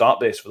really good start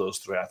base for those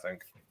three, I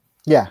think.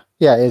 Yeah,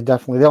 it's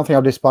definitely. The only thing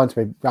I'm disappointed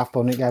with,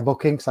 Rathbone didn't get a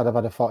booking because I'd have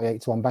had a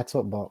 48-1 bet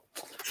up, but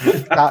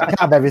can't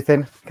have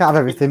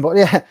everything. But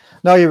yeah,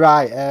 no, you're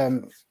right.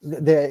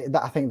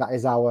 I think that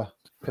is our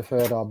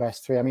preferred or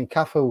best three. I mean,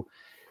 Cafu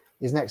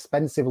is an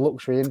expensive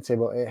luxury, isn't he?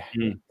 But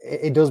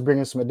it does bring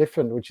us something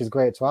different, which is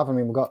great to have. I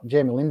mean, we've got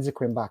Jamie Lindsay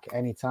coming back at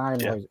any time.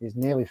 Yeah. He's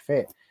nearly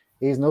fit.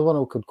 He's another one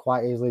who could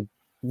quite easily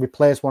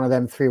replace one of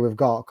them three we've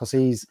got because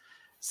he's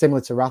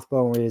similar to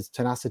Rathbone with his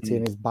tenacity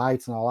and his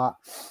bite and all that.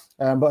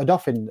 But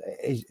Odoffin,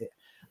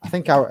 I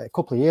think a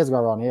couple of years ago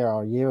around here,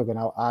 or a year ago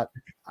now, I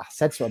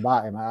said something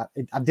about him. I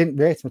didn't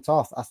rate him at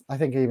all. I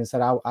think he even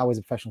said I was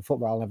a professional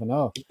footballer, I'll never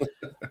know.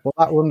 But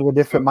that under a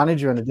different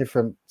manager and a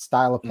different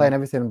style of play and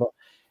everything. But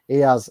he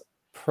has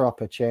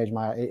proper change.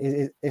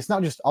 It's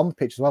not just on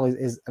pitch as well.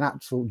 He's an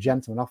absolute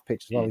gentleman off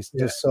pitch as well. He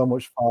does so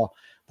much for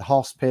the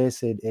horse pace.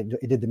 He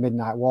did the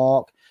midnight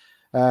walk.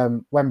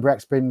 When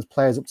Brex brings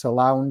players up to the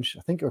lounge,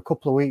 I think it was a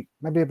couple of weeks,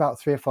 maybe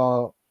about 3 or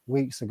 4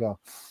 weeks ago.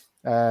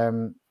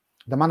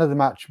 The man of the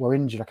match were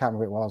injured. I can't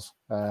remember who it was.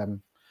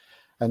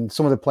 And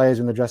some of the players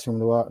in the dressing room,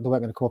 they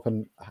weren't going to come up,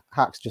 and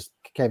Hacks just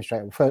came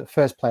straight up.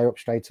 First player up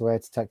straight away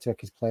to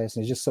take his place.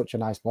 And he's just such a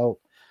nice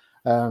bloke.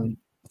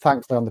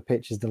 Thankfully on the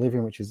pitch he's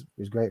delivering, which is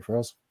great for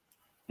us.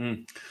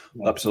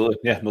 Absolutely.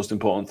 Yeah, most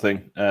important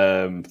thing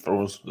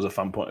for us as a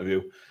fan point of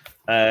view.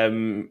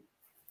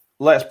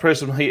 Let's praise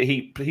some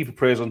heap of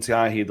praise on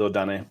Tiahi though,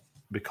 Danny,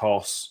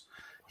 because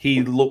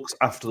he looks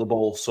after the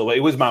ball. So it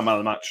was my man of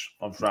the match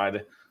on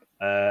Friday.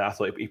 I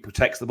thought he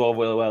protects the ball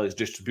really well. His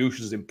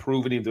distribution is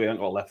improving, even though he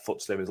hasn't got a left foot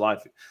to save his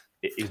life.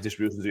 His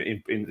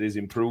distribution is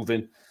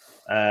improving.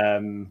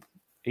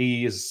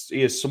 He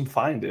is some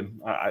find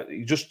him.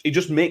 He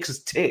just makes us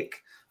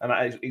tick,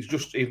 and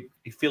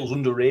he feels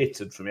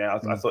underrated for me. I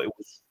thought it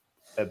was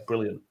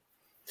brilliant.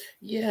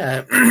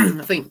 Yeah,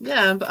 I think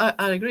but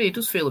I agree. It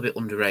does feel a bit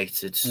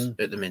underrated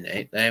at the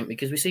minute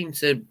because we seem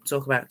to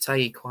talk about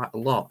Tayi quite a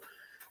lot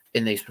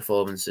in these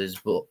performances,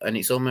 and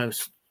it's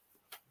almost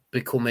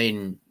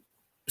becoming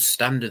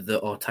standard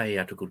that Tayi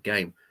had a good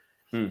game.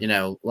 You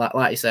know,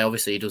 like you say,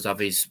 obviously he does have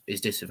his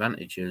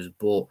disadvantages,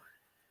 but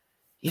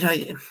you know,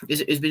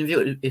 he's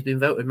been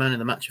voted man of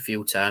the match a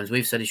few times.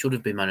 We've said he should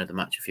have been man of the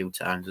match a few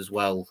times as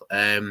well.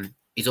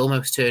 He's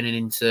almost turning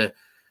into.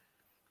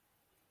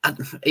 I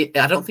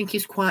don't think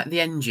he's quite the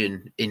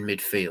engine in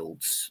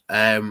midfields,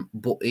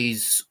 but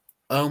he's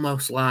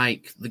almost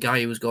like the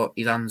guy who's got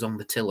his hands on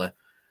the tiller.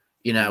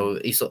 You know,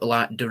 he sort of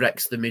like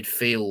directs the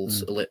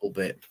midfields a little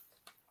bit,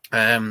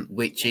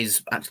 which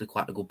is actually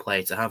quite a good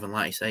player to have. And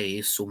like you say, he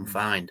is some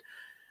find.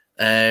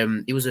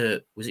 He was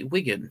it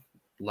Wigan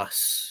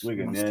last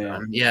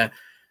time? Yeah.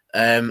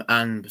 I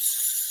remember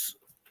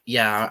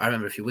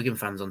a few Wigan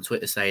fans on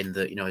Twitter saying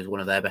that, you know, he's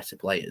one of their better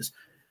players.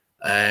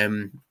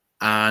 And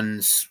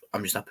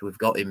I'm just happy we've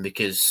got him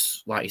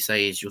because, like you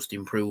say, he's just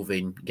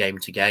improving game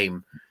to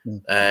game.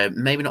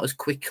 Maybe not as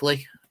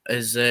quickly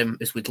as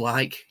we'd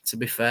like, to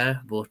be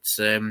fair, but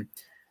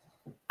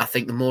I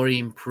think the more he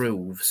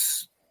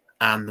improves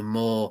and the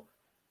more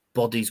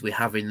bodies we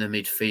have in the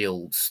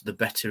midfields, the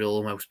better he'll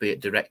almost be at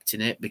directing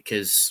it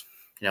because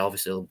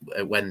obviously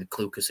when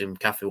Clucas and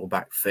Cafu were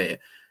back fit,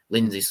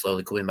 Lindsay's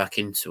slowly coming back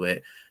into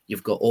it.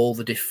 You've got all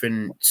the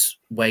different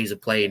ways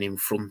of playing in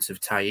front of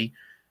Tai,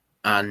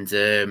 and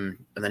then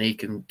he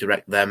can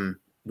direct them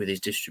with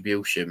his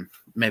distribution,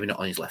 maybe not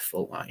on his left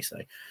foot, like you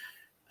say,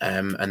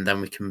 and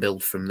then we can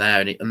build from there.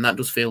 And that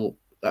does feel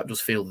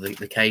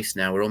the case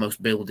now. We're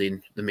almost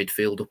building the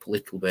midfield up a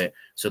little bit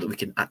so that we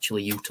can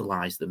actually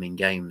utilise them in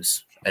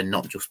games and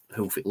not just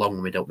hoof it long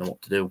when we don't know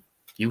what to do.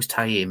 Use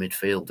Tai in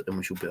midfield and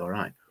we should be all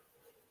right.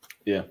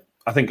 Yeah.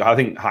 I think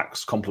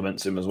Hacks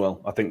complements him as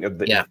well. I think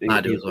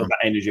that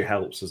energy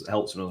helps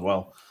him as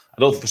well.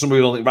 For some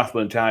reason, I don't think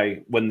Rathbone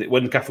Tai, when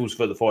Cafu's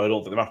further forward, I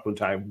don't think the Rathbone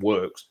Tai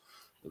works.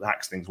 The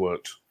Hacks things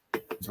worked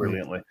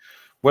brilliantly.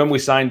 When we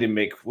signed him,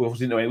 Mick, we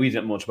didn't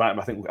know much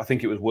about him. I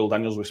think it was Will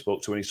Daniels we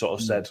spoke to, and he sort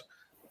of said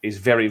he's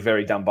very,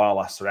 very Dan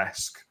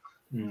Barlaser-esque.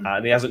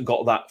 And he hasn't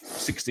got that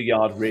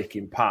 60-yard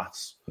raking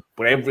pass,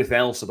 but everything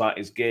else about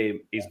his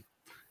game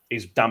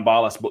is Dan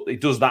Barlaser, but he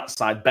does that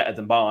side better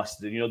than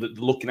Barlaser.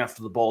 The looking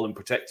after the ball and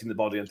protecting the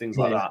body and things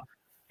like that.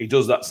 He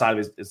does that side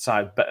of his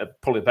side better,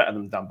 probably better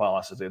than Dan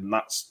Barlaser did, and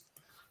that's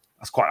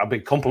quite a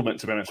big compliment,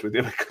 to be honest with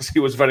you, because he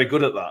was very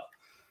good at that.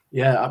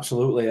 Yeah,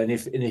 absolutely. And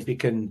if he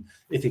can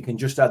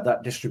just add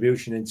that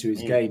distribution into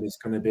his game, it's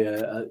going to be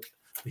a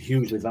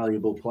hugely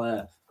valuable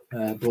player,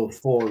 both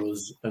for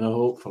us and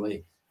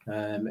hopefully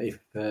in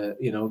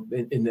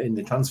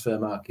the transfer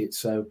market.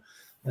 So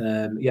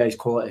he's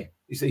quality.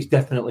 He's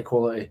definitely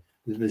quality.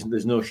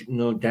 There's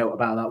no doubt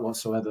about that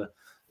whatsoever.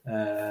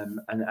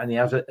 And he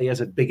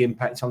has a big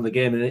impact on the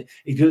game, and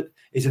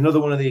he's another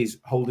one of these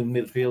holding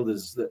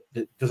midfielders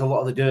that does a lot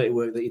of the dirty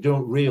work that you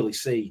don't really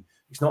see.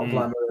 It's not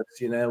glamorous,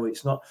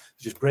 it's not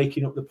just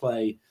breaking up the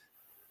play.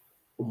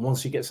 And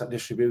once he gets that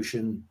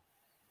distribution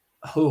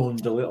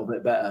honed a little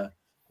bit better,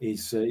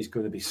 he's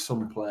going to be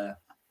some player.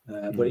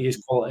 But he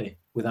is quality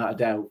without a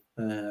doubt,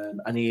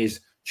 and he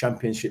is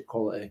championship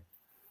quality.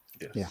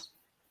 Yes.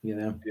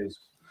 Yeah, he is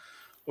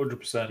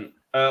 100%.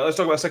 Let's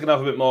talk about the second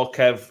half a bit more,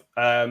 Kev.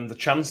 The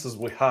chances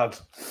we had,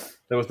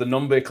 there was the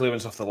Nombe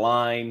clearance off the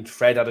line.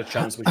 Fred had a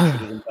chance we should have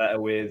done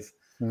better with.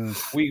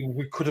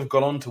 We could have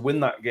gone on to win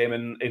that game,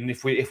 and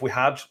if we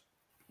had,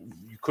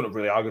 you couldn't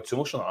really argue too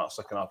much on that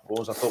second half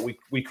goals. I thought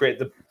we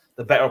created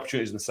the better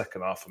opportunities in the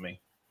second half for me.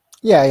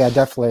 Yeah,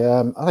 definitely.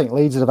 I think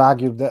Leeds would have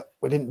argued that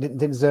we didn't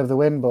deserve the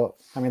win, but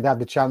I mean they had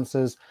the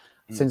chances.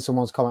 Seen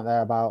someone's comment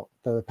there about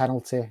the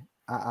penalty.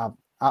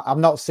 I've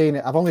not seen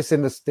it. I've only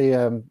seen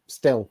the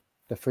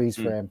freeze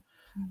frame.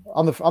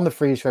 On the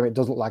freeze frame, it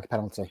does look like a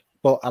penalty,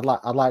 but I'd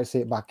like to see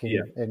it back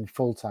in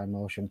full time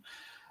motion.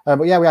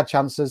 But yeah, we had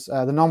chances.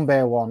 The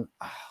Nombe one,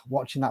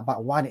 watching that back,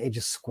 why didn't he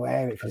just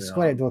square it? If he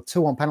squared it, there were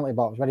 2-1 penalty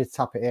box, ready to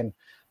tap it in.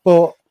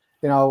 But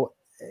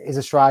he's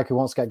a striker who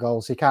wants to get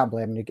goals, so you can't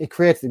blame him. He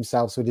created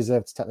himself, so he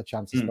deserved to take the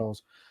chance, I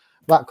suppose.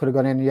 That could have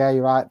gone in. Yeah,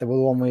 you're right. There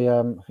was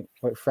one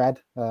with Fred.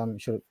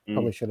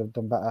 Probably should have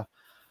done better.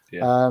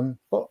 Yeah.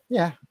 But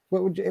yeah,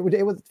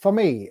 it was for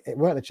me. It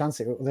weren't the chance.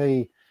 It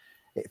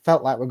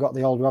felt like we got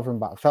the old Rotherham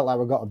back. It felt like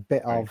we got a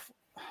bit of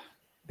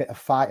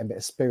fight and bit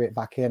of spirit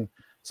back in.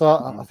 So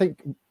I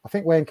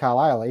think Wayne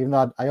Carlisle, even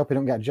though I hope he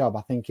don't get a job,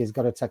 I think he's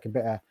got to take a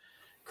bit of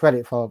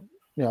credit for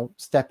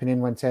stepping in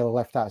when Taylor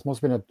left out. It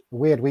must have been a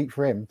weird week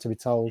for him to be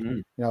told,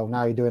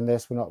 now you're doing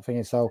this, we're not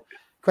thinking. So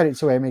credit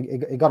to him,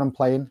 he got him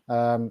playing,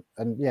 and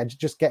yeah,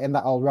 just getting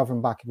that old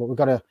Rotherham back. But we've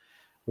got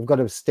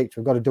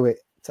to do it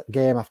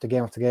game after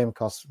game after game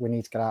because we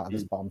need to get out of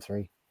this bottom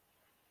three.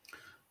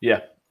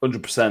 Yeah,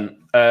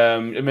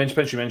 100%. You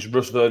mentioned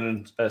Russ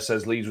Vernon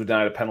says Leeds were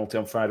denied a penalty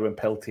on Friday when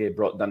Peltier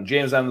brought Dan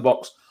James down the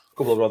box. A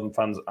couple of Rotherham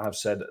fans have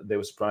said they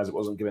were surprised it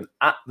wasn't given.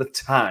 At the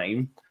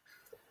time,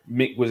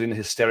 Mick was in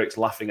hysterics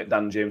laughing at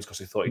Dan James because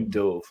he thought he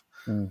dove.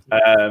 And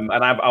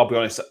I'll be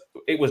honest,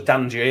 it was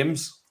Dan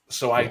James,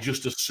 so I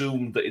just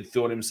assumed that he'd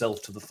thrown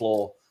himself to the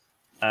floor.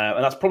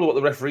 And that's probably what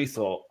the referee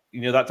thought.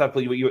 That type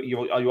of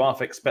you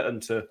half expect them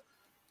to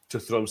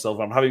throw himself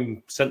around.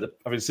 Having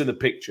seen the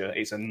picture,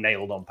 it's a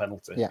nailed-on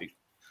penalty. Yeah.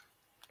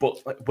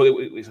 But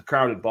it's a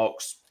crowded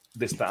box,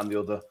 this, that, and the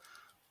other.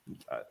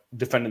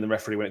 Defending the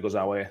referee when it goes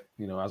our way,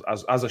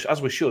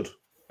 as we should.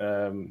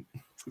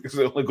 It's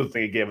the only good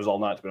thing he gave us all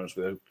night, to be honest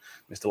with you,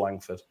 Mr.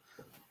 Langford.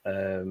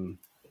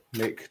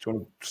 Nick, do you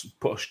want to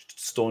put a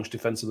staunch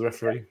defence of the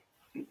referee?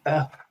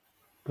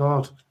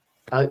 God,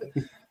 I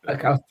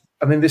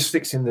mean, this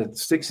sticks in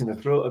the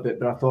throat a bit.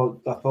 But I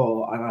thought,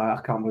 and I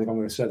can't believe I'm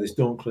going to say this.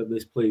 Don't clip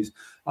this, please.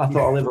 I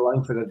thought Oliver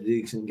Langford had a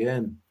decent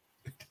game.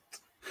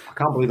 I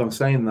can't believe I'm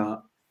saying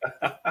that.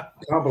 I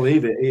can't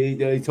believe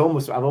it. I've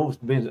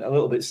almost been a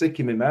little bit sick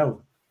in my mouth.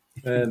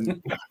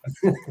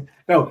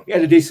 No, he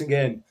had a decent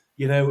game,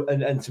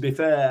 and to be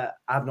fair,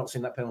 I've not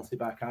seen that penalty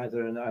back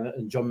either.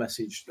 And John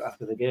messaged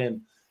after the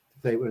game to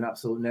say it was an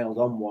absolute nailed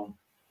on one.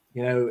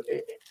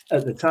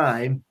 At the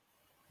time,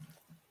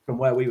 from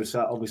where we were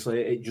sat,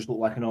 obviously it just looked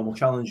like a normal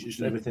challenge.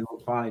 Just everything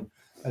looked fine,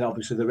 and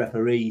obviously the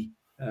referee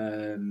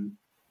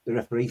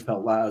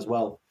felt that as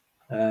well.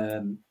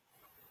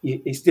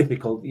 It's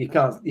difficult. You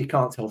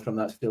can't tell from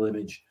that still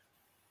image.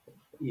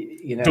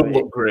 you know, don't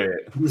look great.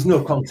 There's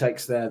no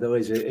context there, though,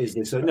 is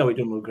there? So no, it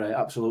doesn't look great.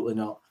 Absolutely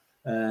not.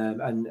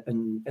 And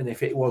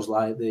if it was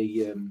like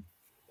the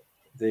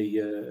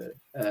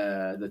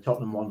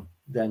Tottenham one,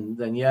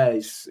 then yeah,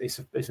 it's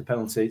a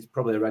penalty. It's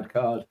probably a red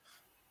card.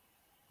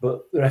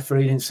 But the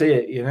referee didn't see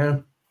it, you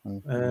know.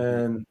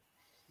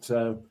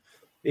 So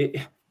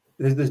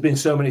there's been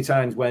so many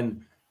times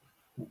when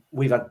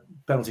we've had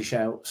penalty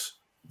shouts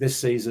this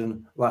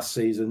season, last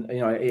season, you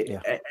know,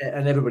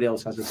 and everybody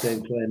else has the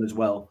same claim as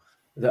well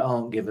that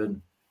aren't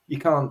given. You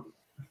can't,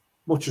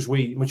 much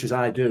as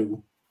I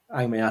do,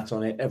 hang my hat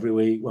on it every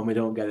week when we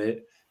don't get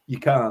it. You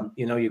can't,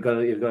 you know, you've got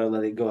to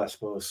let it go, I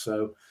suppose.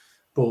 So,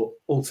 but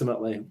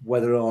ultimately,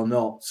 whether or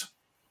not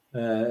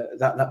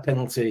that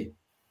penalty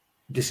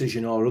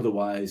decision or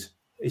otherwise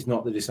is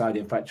not the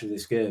deciding factor of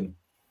this game.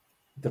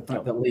 The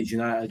fact that Leeds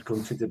United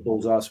considered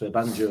Bull's arse for a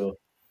banjo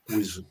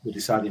was the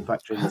deciding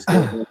factor in this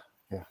game.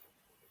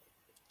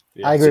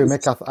 Yeah, I agree with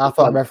Mick. I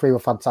thought the referee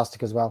was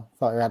fantastic as well. I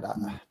thought he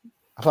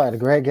had a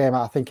great game.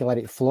 I think he let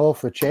it flow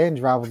for a change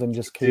rather than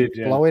just keep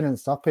blowing and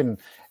stopping.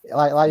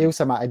 Like you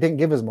said, Matt, he didn't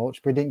give us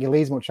much, but he didn't give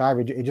Leeds much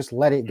either. He just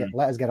let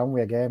us get on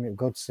with a game. It was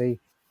good to see.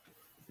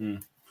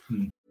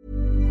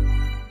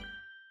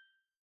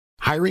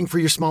 Hiring for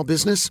your small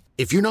business?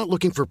 If you're not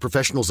looking for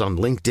professionals on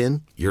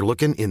LinkedIn, you're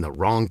looking in the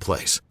wrong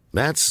place.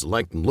 That's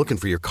like looking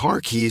for your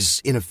car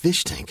keys in a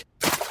fish tank.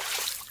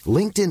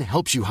 LinkedIn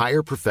helps you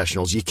hire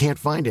professionals you can't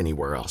find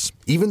anywhere else,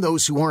 even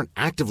those who aren't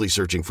actively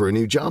searching for a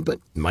new job but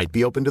might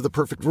be open to the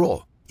perfect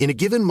role. In a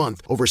given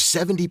month, over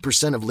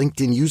 70% of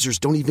LinkedIn users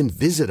don't even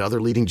visit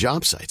other leading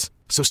job sites.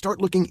 So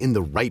start looking in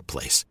the right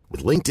place.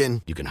 With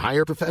LinkedIn, you can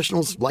hire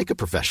professionals like a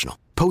professional.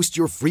 Post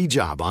your free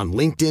job on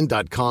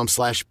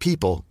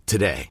linkedin.com/people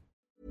today.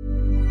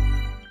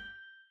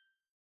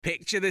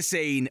 Picture the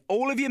scene.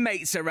 All of your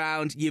mates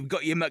around, you've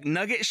got your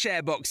McNugget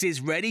share boxes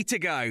ready to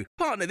go.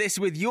 Partner this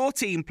with your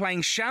team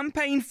playing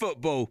champagne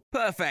football.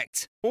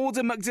 Perfect.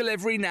 Order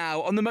McDelivery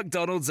now on the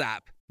McDonald's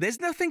app. There's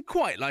nothing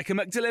quite like a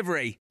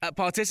McDelivery. At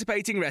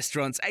participating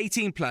restaurants,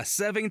 18 plus,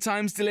 serving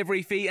times,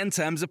 delivery fee and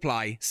terms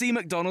apply. See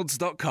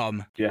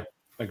mcdonalds.com. Yeah,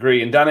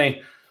 agree. And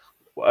Danny,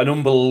 an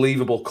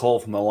unbelievable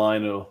call from the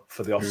lino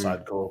for the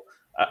offside goal.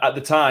 At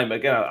the time,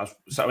 again,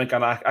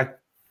 I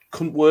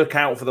couldn't work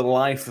out for the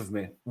life of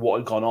me what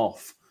had gone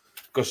off,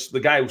 because the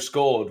guy who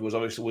scored was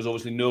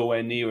obviously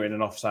nowhere near in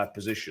an offside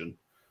position,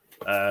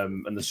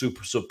 and the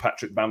super sub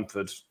Patrick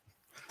Bamford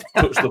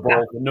touched the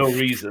ball for no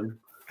reason.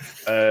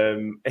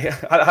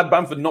 Had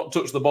Bamford not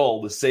touched the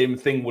ball, the same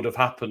thing would have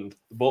happened,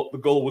 but the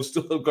goal would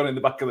still have gone in the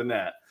back of the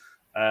net.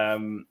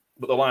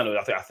 But the line,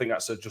 I think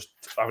that's just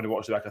having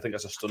watched it back. I think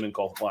that's a stunning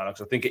call for line,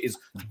 because I think it is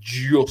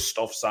just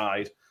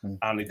offside,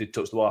 and he did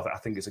touch the ball. I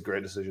think it's a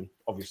great decision,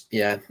 obviously.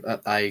 Yeah,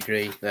 I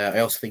agree. I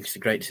also think it's a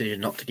great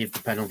decision not to give the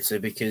penalty,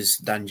 because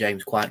Dan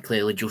James quite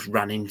clearly just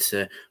ran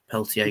into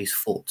Peltier's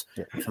foot,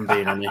 if I'm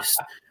being honest.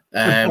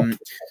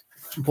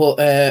 But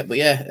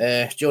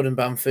Patrick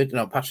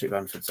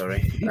Bamford, sorry.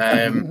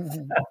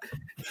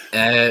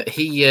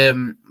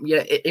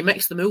 He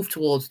makes the move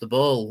towards the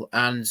ball,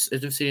 and as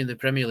we've seen in the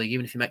Premier League,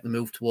 even if you make the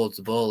move towards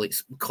the ball,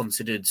 it's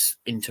considered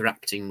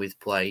interacting with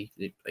play,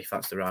 if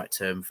that's the right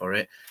term for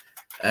it.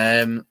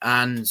 And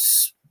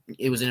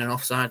it was in an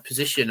offside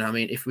position. I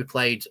mean, if we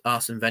played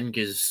Arsene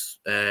Wenger's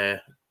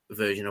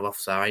version of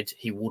offside,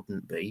 he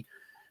wouldn't be.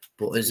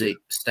 But as it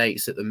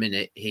states at the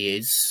minute, he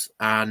is.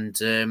 And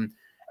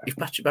if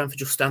Patrick Bamford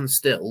just stands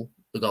still,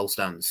 the goal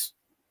stands,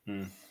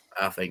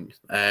 I think.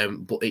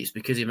 But it's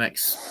because he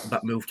makes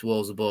that move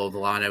towards the ball, the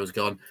line was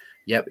gone.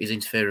 Yep, he's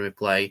interfering with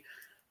play.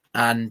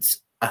 And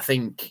I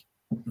think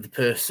the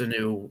person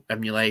who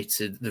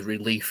emulated the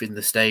relief in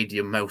the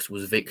stadium most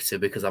was Victor,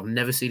 because I've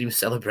never seen him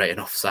celebrate an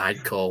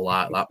offside call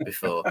like that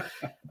before.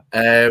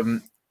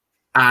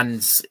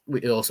 And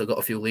we also got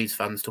a few Leeds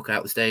fans took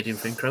out the stadium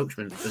for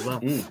encroachment as well,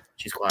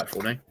 which is quite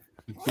funny.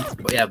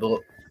 But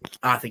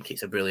I think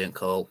it's a brilliant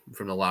call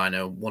from the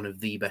lino. One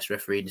of the best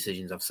referee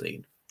decisions I've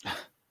seen.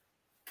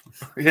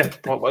 Yeah,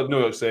 well, New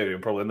York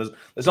Stadium probably. And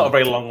there's not a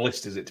very long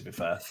list, is it, to be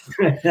fair?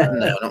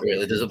 No, not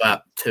really. There's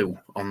about 2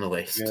 on the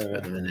list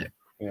at the minute.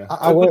 Yeah.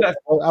 I work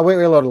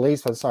with a lot of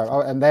Leeds fans, sorry,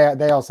 and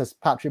they all says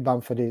Patrick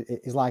Bamford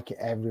is like it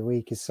every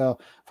week. So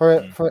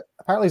apparently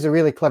he's a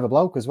really clever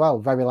bloke as well,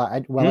 very well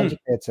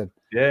educated.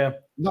 Yeah,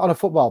 not on a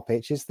football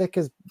pitch. He's thick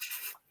as,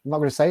 I'm not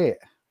going to say it,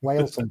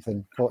 whale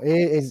something, but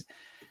he is.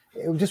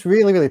 It was just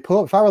really, really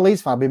poor. If I were a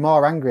Leeds fan, I'd be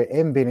more angry at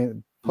him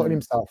putting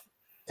himself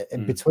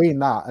in between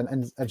that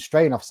and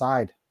straying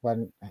offside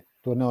when there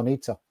was no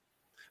need to.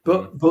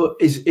 But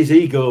his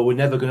ego, we're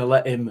never going to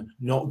let him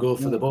not go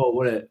for the ball,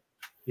 would it?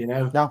 You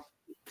know, no.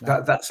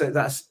 That's it.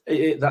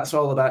 That's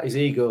all about his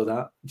ego.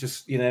 That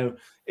just, you know,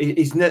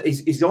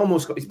 he's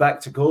almost got his back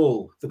to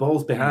goal. The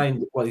ball's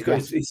behind. Well, he's got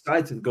his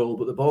side to the goal,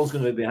 but the ball's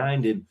going to be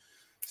behind him.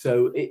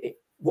 So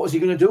what is he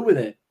going to do with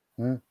it?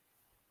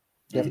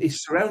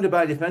 He's surrounded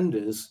by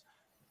defenders,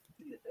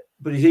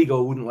 but his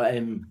ego wouldn't let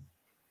him.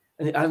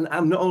 And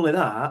not only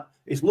that,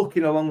 he's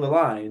looking along the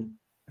line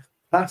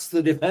past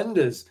the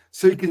defenders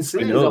so he can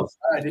see his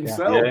offside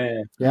himself.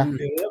 Yeah.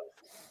 You know?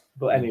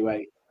 But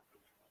anyway,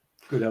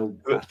 good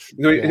old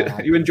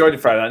Patrick. You enjoyed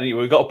it Friday night, didn't you?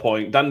 We got a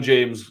point. Dan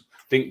James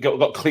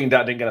got cleaned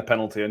out, didn't get a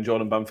penalty, and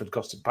Patrick Bamford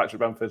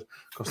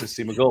cost his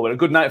team a goal. But a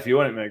good night for you,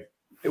 wasn't it, Meg?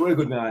 It was a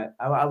good night.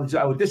 I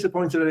was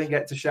disappointed I didn't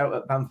get to shout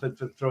at Bamford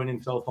for throwing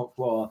himself on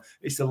floor.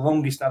 It's the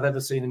longest I've ever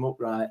seen him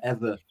upright,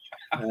 ever.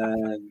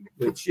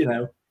 Which,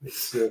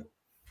 it's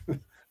I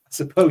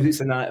suppose it's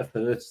a night of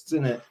firsts,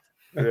 isn't it?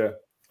 Yeah.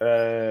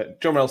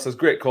 John Merrill says,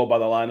 great call by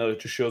the liner.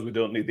 It just shows we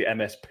don't need the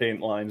MS Paint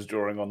lines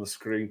drawing on the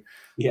screen.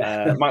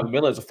 Yeah. Mike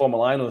Miller, as a former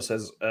liner,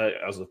 says,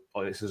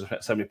 this is a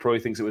semi-pro, he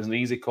thinks it was an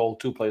easy call,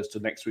 2 players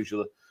stood next to each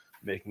other,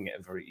 making it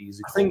a very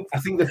easy call. I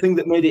think the thing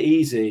that made it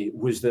easy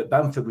was that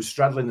Bamford was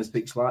straddling the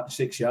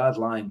 6-yard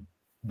line.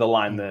 The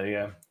line there,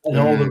 yeah. And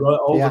all the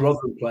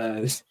Rotherham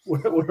players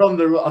were on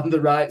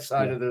the right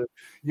side of the.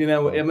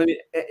 I mean,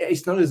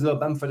 it's not as though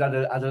Bamford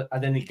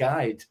had any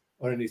guide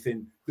or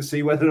anything to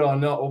see whether or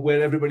not or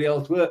where everybody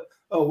else were.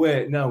 Oh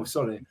wait, no,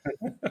 sorry.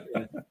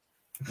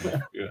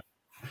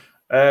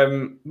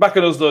 Back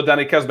on us though,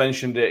 Danny Kaz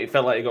mentioned it. It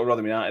felt like he got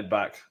Rotherham United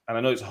back, and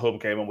I know it's a home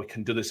game and we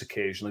can do this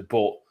occasionally,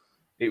 but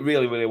it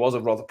really, really was a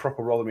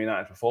proper Rotherham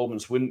United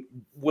performance. We're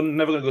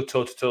never going to go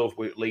toe-to-toe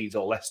with Leeds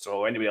or Leicester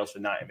or anybody else for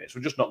 90 minutes.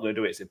 We're just not going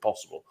to do it. It's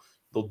impossible.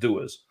 They'll do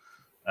us.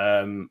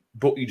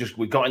 But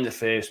we got in the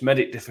face, made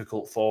it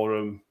difficult for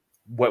them,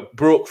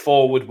 broke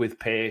forward with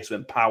pace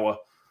and power.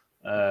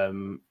 I've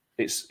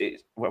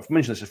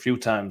mentioned this a few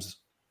times,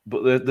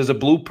 but there's a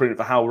blueprint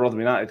for how Rotherham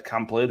United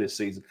can play this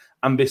season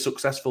and be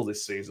successful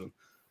this season.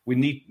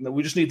 We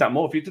just need that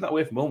more. If you do that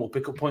away from home, we'll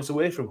pick up points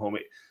away from home.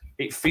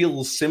 It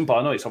feels simple.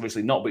 I know it's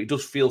obviously not, but it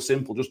does feel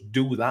simple. Just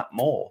do that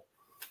more.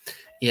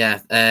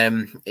 Yeah,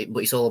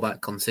 but it's all about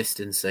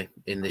consistency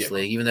in this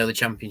league. Even though the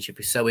Championship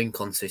is so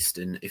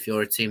inconsistent, if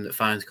you're a team that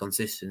finds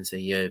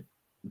consistency, you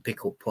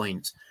pick up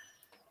points.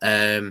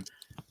 And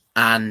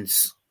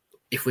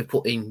if we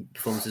put in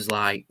performances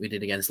like we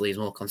did against Leeds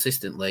more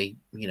consistently,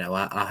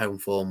 our home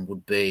form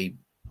would be,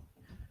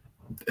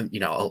 a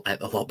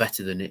lot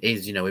better than it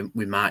is.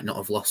 We might not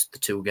have lost the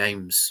 2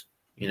 games.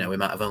 We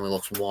might have only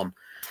lost 1.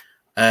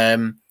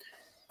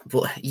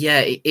 But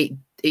yeah,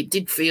 it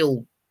did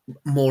feel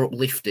more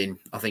uplifting,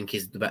 I think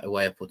is the better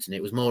way of putting it.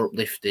 It was more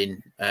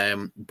uplifting,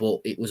 but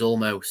it was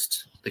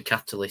almost the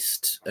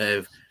catalyst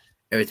of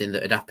everything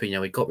that had happened.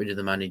 We got rid of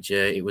the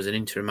manager. It was an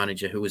interim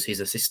manager who was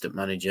his assistant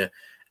manager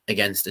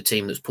against a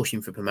team that's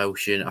pushing for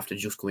promotion after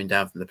just coming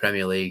down from the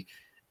Premier League.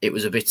 It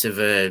was a bit of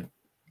a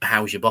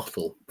how's your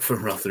bottle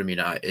from Rotherham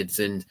United.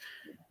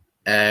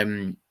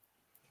 And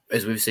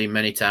as we've seen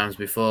many times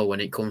before, when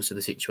it comes to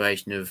the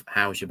situation of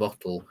how's your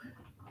bottle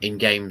in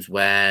games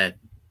where,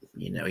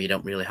 you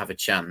don't really have a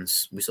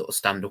chance, we sort of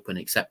stand up and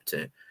accept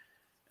it.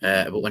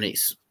 But when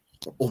it's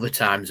other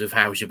times of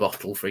how's your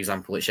bottle, for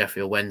example, at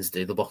Sheffield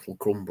Wednesday, the bottle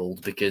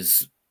crumbled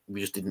because we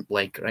just didn't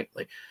play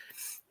correctly.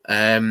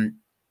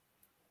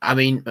 I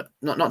mean,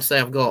 not to say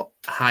I've got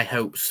high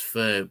hopes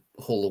for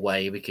Hull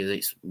away because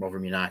it's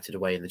Rotherham United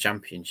away in the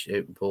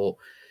Championship, but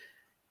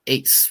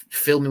it's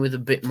filled me with a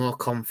bit more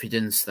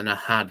confidence than I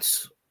had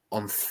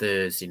on last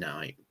Thursday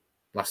night.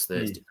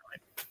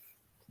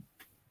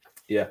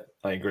 Yeah,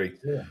 I agree.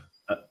 Yeah.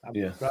 I'm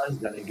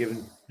surprised, Danny,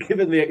 given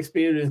the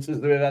experiences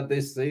that we've had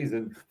this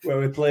season, where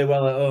we play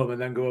well at home and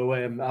then go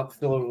away and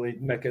absolutely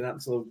make an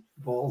absolute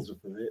balls of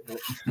it. But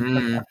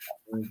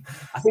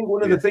I think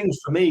one of the things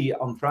for me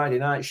on Friday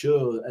night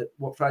showed, and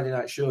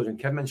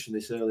Kev mentioned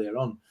this earlier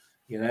on,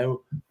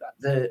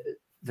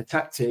 the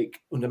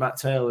tactic under Matt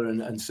Taylor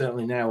and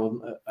certainly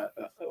now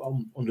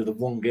under the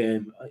one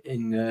game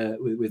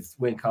with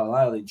Wayne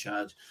Carlisle in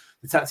charge,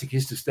 the tactic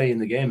is to stay in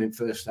the game in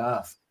first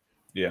half.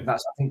 Yeah, I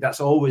think that's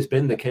always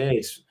been the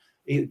case,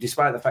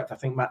 despite the fact I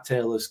think Matt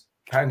Taylor's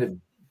kind of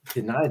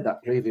denied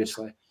that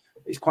previously.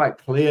 It's quite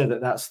clear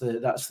that that's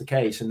the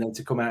case, and then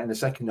to come out in the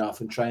second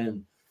half and try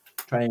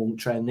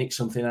and nick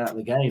something out of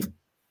the game.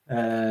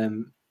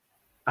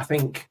 I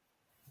think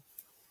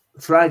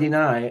Friday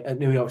night at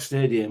New York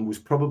Stadium was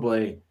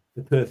probably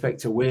the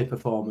perfect away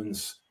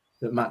performance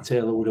that Matt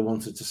Taylor would have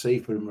wanted to see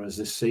from us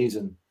this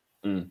season.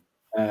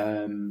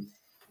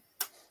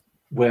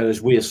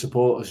 Whereas we as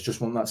supporters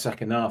just want that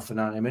second half for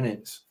 90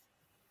 minutes,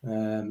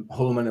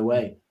 home and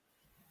away.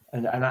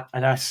 And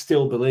I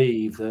still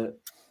believe that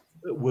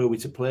were we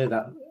to play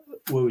that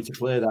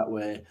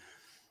way,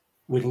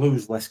 we'd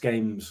lose less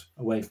games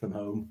away from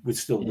home. We'd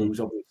still lose,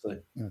 obviously,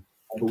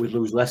 but we'd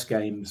lose less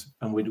games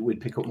and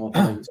we'd pick up more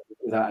points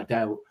without a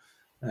doubt.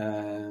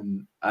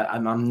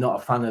 I'm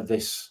not a fan of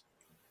this,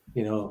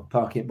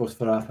 parking bus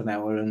for half an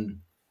hour and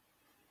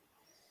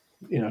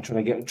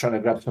trying to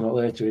grab something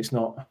later. It's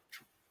not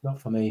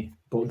for me,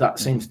 but that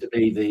seems to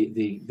be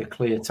the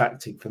clear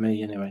tactic for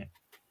me anyway.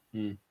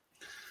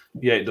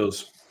 Yeah, it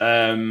does.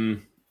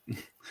 One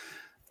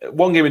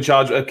game in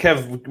charge.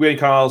 Kev, Wayne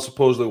Carlisle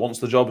supposedly wants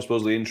the job,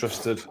 supposedly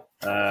interested.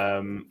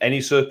 Any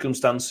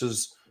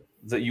circumstances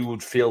that you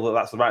would feel that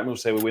that's the right move?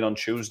 Say we win on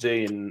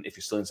Tuesday, and if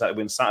you're still inside,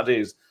 win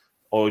Saturdays,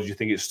 or do you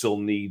think it still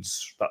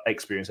needs that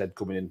experienced head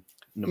coming in?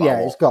 No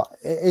matter what?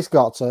 It's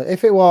got to.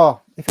 If it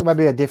might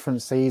be a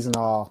different season,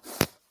 or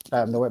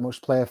there weren't much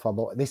to play for,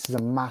 but this is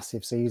a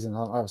massive season.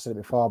 I've said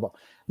it before, but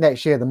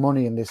next year the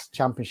money in this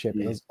championship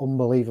is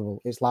unbelievable.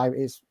 It's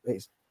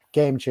it's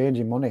game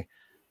changing money,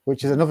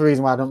 which is another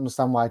reason why I don't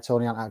understand why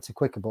Tony ain't acted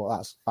quicker. But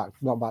that's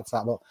not back to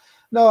that. But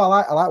no,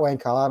 I like Wayne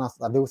Carlisle.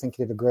 I do think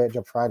he did a great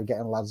job Friday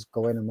getting lads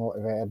going and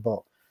motivated,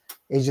 but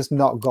he's just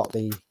not got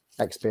the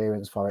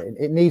experience for it.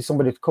 It needs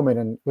somebody to come in,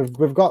 and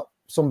we've got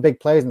some big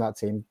players in that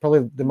team.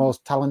 Probably the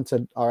most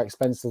talented or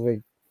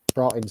expensively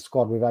brought in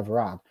squad we've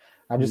ever had.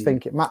 I just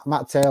think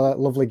Matt Taylor,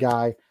 lovely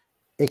guy,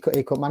 he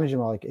couldn't manage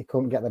them all. He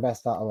couldn't get the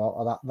best out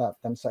of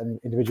them certain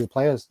individual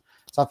players.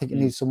 So I think it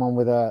needs someone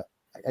with a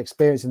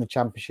experience in the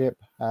championship,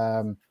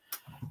 who's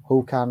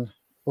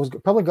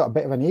probably got a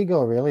bit of an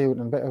ego, really,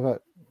 and a bit of a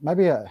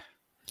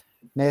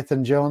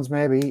Nathan Jones.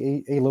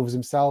 Maybe he loves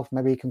himself.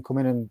 Maybe he can come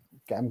in and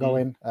get him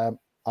going.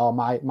 Or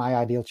my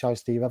ideal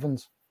choice, Steve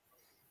Evans.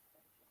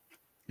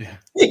 Yeah.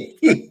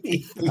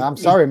 I'm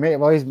sorry, mate.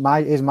 Well, he's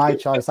my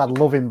choice. I'd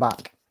love him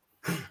back.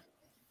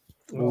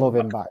 Love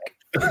him back.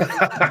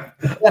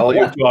 I'll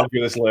let you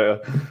argue this later.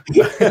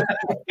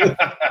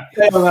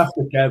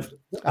 After Kev.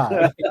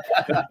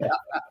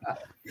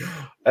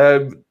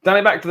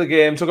 Danny, back to the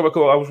game. I just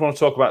want to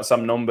talk about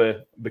Sam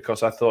Nombe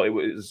because I thought it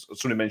was.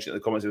 Somebody mentioned in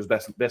the comments it was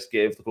best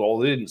game for the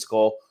club. They didn't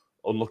score.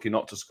 Unlucky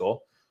not to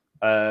score.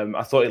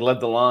 I thought he led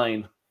the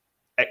line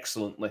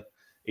excellently.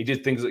 He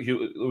did things that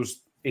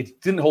he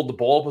didn't hold the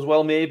ball up as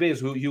well, maybe as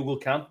Hugo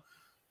can.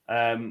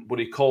 But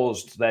he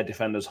caused their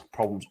defenders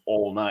problems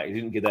all night. He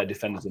didn't give their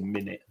defenders a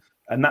minute.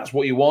 And that's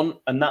what you want.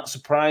 And that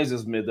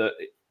surprises me that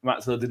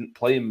Matt Taylor didn't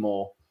play him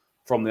more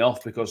from the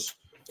off because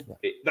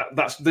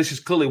this is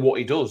clearly what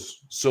he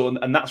does. So,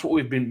 and that's what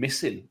we've been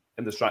missing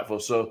in the strike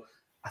force. So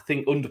I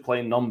think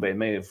underplaying Nombe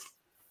may have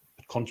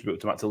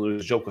contributed to Matt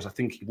Taylor's job because I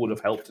think he would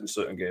have helped in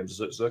certain games,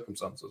 certain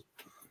circumstances.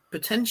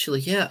 Potentially,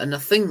 yeah. And I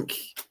think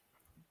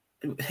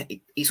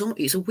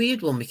it's a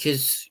weird one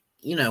because,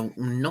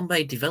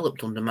 Nombe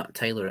developed under Matt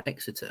Taylor at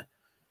Exeter.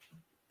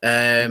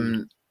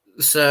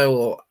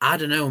 So I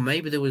don't know.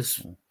 Maybe there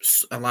was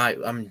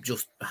I'm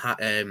just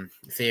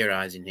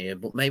theorising here,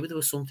 but maybe there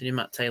was something in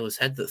Matt Taylor's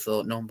head that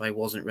thought Nombe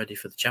wasn't ready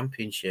for the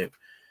championship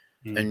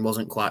and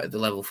wasn't quite at the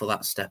level for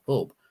that step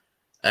up.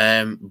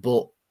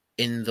 But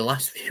in the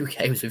last few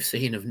games we've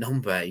seen of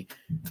Nombe,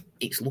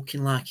 it's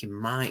looking like he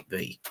might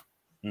be.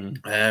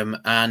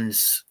 And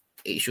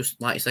it's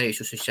just like you say, it's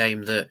just a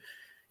shame that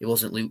it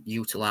wasn't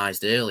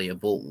utilised earlier.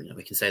 But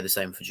we can say the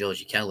same for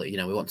Georgie Kelly.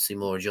 We want to see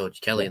more of Georgie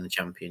Kelly in the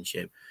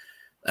championship.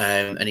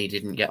 And he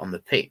didn't get on the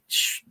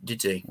pitch,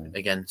 did he,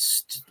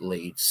 against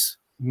Leeds?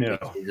 No,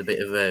 it's a bit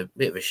of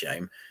a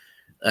shame.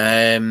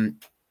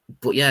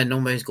 But yeah,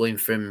 Nombe is going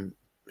from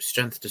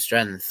strength to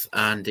strength,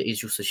 and it is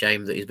just a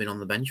shame that he's been on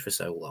the bench for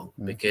so long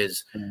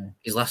because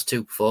his last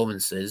two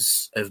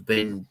performances have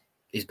been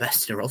his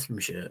best in a Rotherham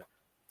shirt.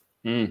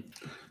 Yeah,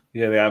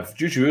 they have.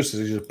 Juju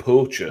Wilson is a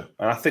poacher,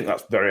 and I think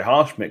that's very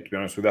harsh, Mick. To be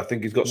honest with you, I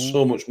think he's got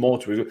so much more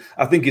to him.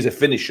 I think he's a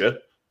finisher.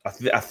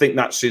 I think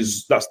that's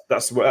his.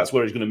 That's where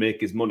he's going to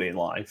make his money in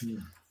life.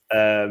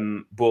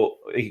 But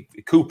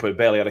Cooper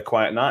barely had a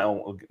quiet night,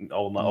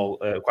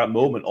 quiet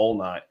moment all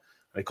night.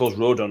 And he calls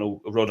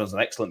Rodon's an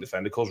excellent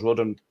defender. He calls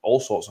Rodon all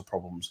sorts of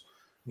problems.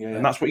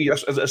 And that's what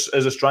as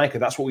a striker,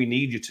 that's what we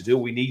need you to do.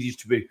 We need you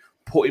to be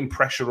putting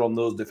pressure on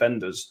those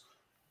defenders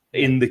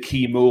in the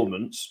key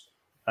moments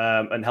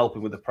and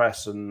helping with the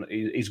press. And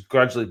he's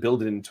gradually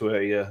building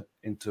into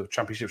a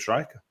championship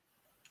striker.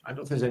 I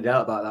don't think there's any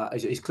doubt about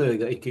that. It's clear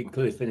that he can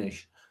clearly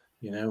finish.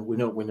 We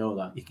know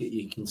that.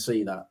 You can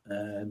see that.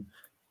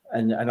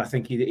 And I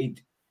think he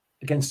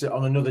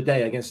on another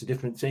day against a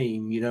different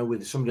team,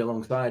 with somebody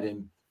alongside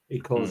him,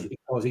 it caused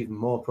even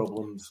more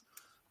problems.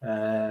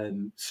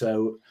 It's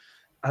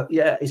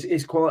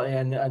quality,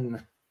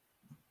 and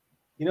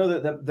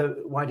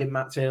why didn't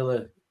Matt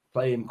Taylor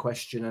play in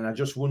question? And I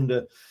just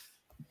wonder.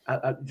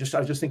 I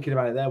was just thinking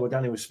about it there where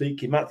Danny was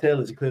speaking. Matt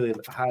Taylor's clearly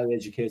a highly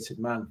educated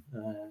man.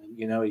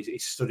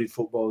 He's studied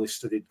football, he's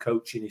studied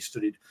coaching,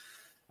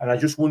 and I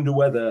just wonder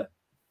whether,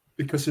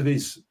 because of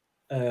his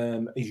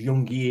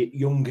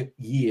young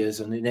years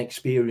and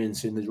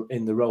inexperience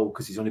in the role,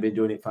 because he's only been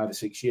doing it 5 or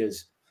 6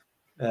 years,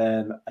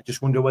 I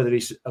just wonder whether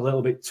he's a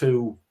little bit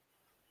too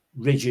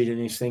rigid in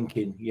his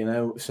thinking.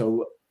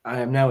 So I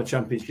am now a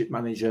championship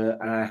manager,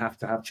 and I have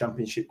to have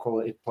championship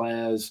quality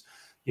players.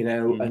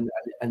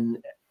 And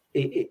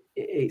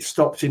it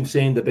stops him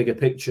seeing the bigger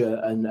picture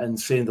and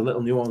seeing the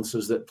little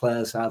nuances that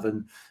players have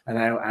and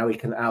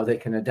how they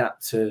can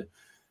adapt to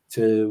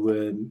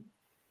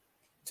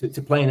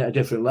playing at a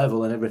different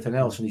level and everything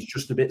else. And he's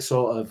just a bit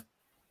sort of,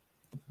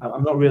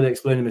 I'm not really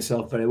explaining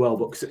myself very well,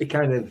 but it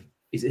kind of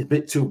is a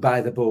bit too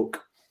by the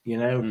book.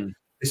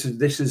 This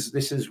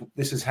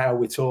is how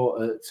we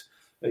taught at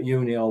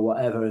uni or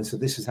whatever, and so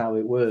this is how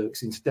it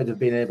works. Instead of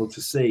being able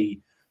to see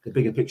the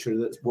bigger picture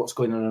of what's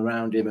going on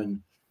around him and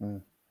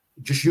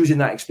just using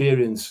that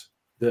experience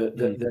that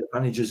the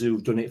managers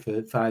who've done it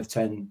for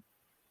 5-10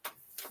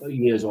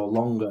 years or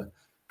longer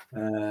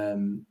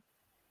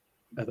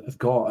have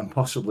got, and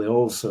possibly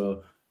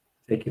also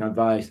taking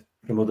advice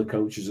from other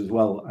coaches as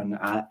well. And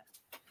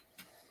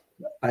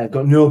I've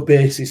got no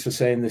basis for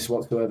saying this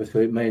whatsoever, so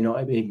it may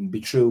not even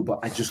be true, but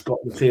I just got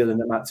the feeling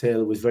that Matt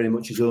Taylor was very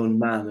much his own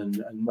man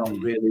and not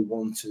really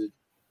want to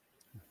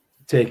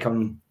take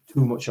on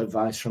too much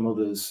advice from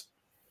others.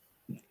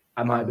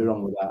 I might be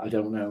wrong with that, I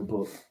don't know,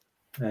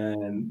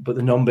 but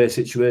the non-base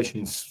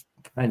situations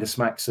kind of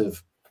smacks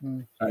of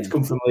it's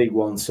come from League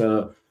One,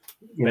 so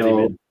you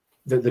know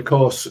the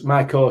course.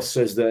 My course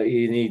says that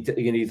you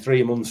need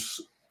 3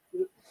 months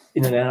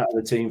in and out of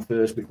the team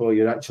first before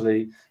you're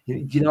actually. Do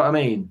you know what I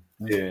mean?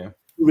 Yeah.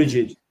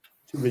 Rigid.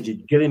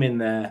 Get him in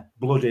there,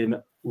 blood him,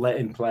 let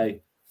him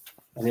play,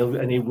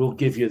 and he will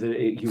give you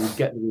you will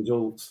get the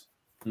results.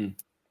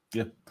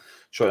 Yeah.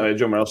 Sure.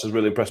 John Morales is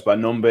really impressed by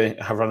Nombe.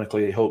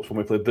 Ironically, he hopes when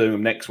we play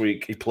Birmingham next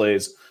week, he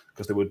plays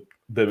because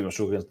Birmingham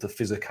struggle against the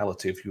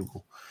physicality of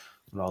Hugo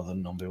rather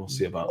than Nombe. We'll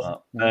see about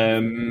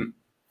that.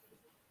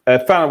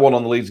 Final one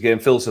on the Leeds game.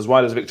 Phil says,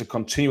 why does Victor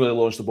continually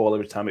launch the ball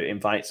every time it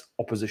invites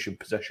opposition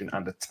possession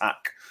and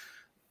attack?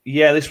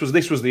 Yeah, this was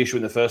the issue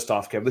in the first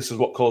half, Kev. This is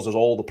what caused us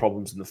all the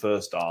problems in the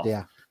first half.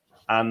 Yeah.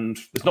 And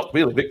it's not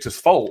really Victor's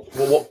fault.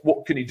 Well,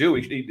 what can he do?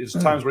 There's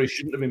times where he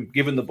shouldn't have been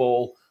given the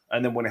ball,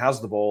 and then when he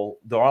has the ball,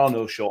 there are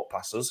no short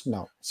passes.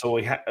 No. So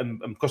and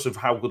because of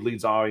how good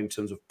Leeds are in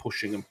terms of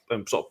pushing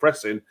and sort of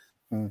pressing,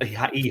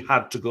 he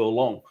had to go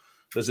long.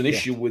 There's an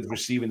issue with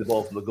receiving the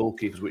ball from the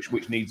goalkeepers,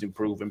 which needs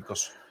improving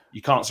because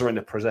you can't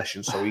surrender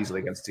possession so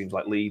easily against teams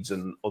like Leeds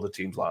and other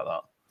teams like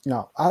that.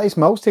 No, it's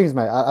most teams,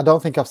 mate. I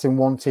don't think I've seen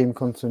one team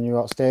come to New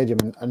York Stadium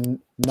and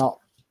not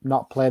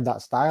played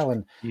that style.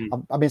 And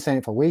I've been saying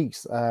it for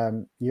weeks.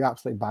 You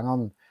absolutely bang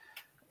on.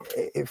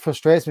 It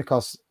frustrates me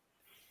because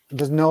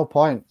there's no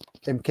point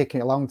in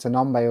kicking it along to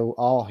Nombe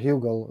or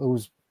Hugo,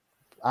 who's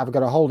either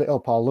got to hold it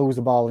up or lose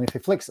the ball. And if he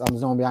flicks it on,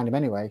 there's no one behind him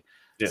anyway.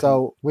 Yeah.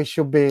 So that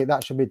should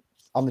be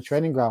on the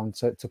training ground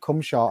to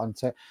come short and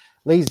to.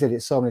 Leeds did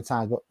it so many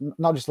times, but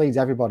not just Leeds,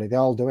 everybody. They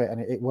all do it, and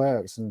it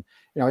works. And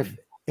you know,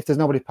 if there's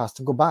nobody past,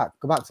 to go back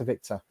to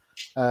Victor.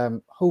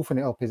 Hoofing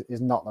it up is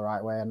not the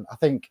right way, and I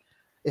think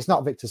it's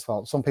not Victor's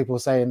fault. Some people are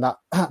saying that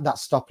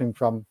that's stopping him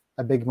from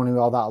a big money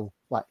or that'll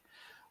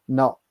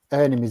not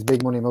earn him his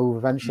big money move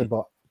eventually.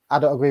 But I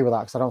don't agree with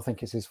that because I don't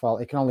think it's his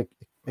fault. He can only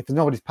if there's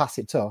nobody's pass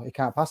it to, he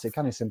can't pass it.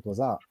 Can he? Simple as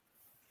that.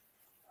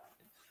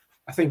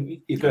 I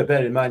think you've got to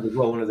bear in mind as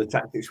well. One of the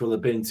tactics will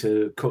have been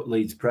to cut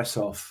Leeds' press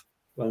off,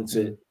 won't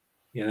it?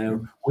 You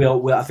know,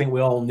 I think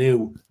we all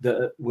knew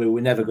that we were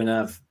never going to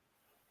have.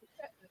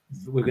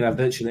 We're going to have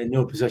virtually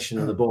no possession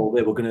of the ball.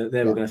 They were going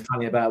to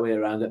fanny about way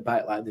around it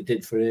back like they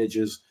did for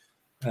ages,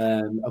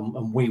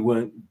 and we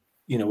weren't.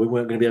 You know, we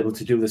weren't going to be able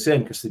to do the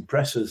same because they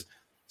press us.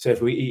 So if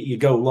you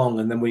go long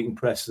and then we can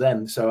press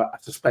them. So I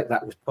suspect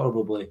that was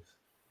probably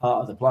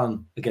part of the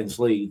plan against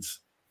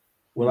Leeds.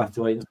 We'll have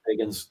to wait and see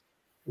against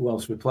who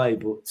else we play,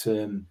 but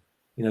you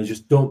know,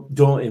 just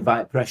don't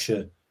invite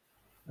pressure.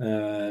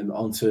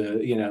 Onto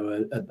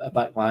a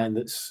back line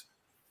that's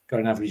got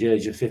an average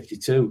age of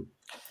 52.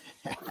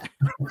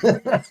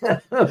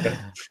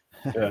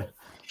 Yeah.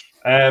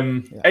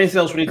 Anything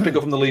else we need to pick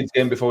up from the Leeds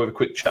game before we have a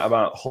quick chat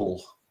about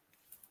Hull?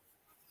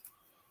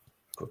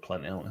 Got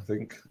plenty out, I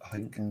think.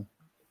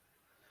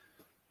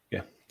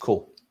 Yeah,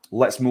 cool.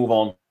 Let's move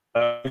on.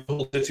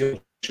 Hull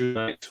City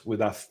tonight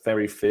with our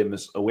very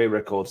famous away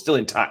record still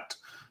intact.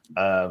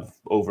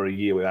 Over a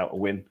year without a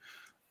win.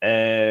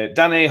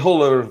 Danny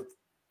Hull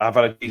I've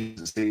had a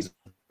decent season.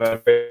 I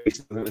think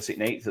they're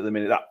sitting 8th at the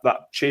minute.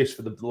 That chase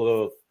for the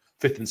 5th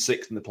and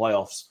 6th in the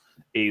playoffs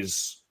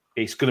it's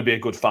going to be a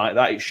good fight.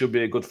 It should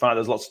be a good fight.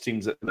 There's lots of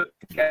teams that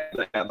get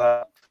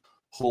that.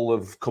 Hull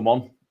have come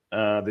on.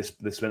 They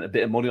spent a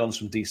bit of money on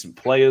some decent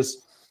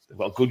players. They've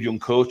got a good young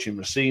coach in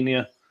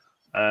Rossignol.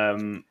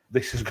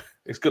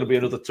 It's going to be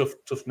another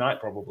tough night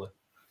probably.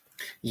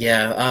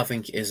 Yeah, I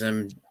think it is.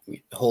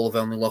 Hull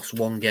have only lost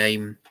one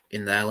game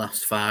in their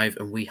last 5,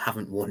 and we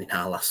haven't won in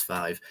our last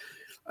 5.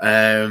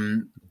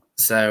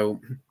 So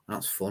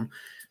that's fun.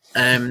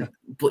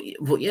 But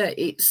yeah,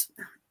 it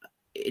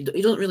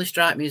doesn't really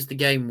strike me as the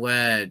game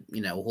where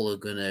Hull are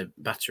going to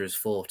batter us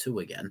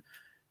 4-2 again.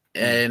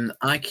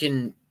 I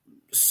can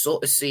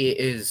sort of see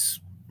it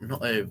as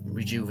not a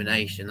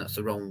rejuvenation. That's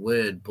the wrong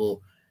word, but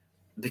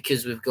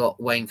because we've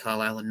got Wayne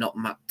Carlisle and not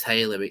Matt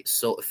Taylor, it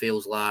sort of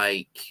feels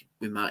like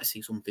we might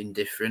see something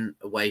different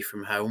away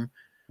from home.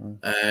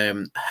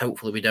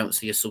 Hopefully we don't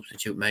see a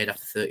substitute made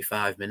after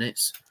 35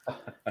 minutes.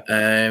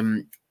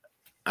 I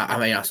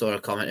saw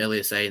a comment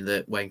earlier saying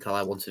that Wayne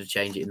Carlisle wanted to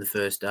change it in the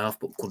first half,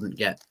 but couldn't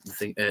get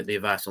the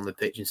advice on the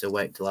pitch and so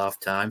wait till half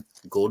time.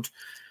 Good.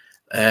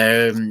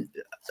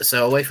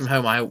 So away from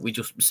home, I hope we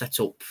just set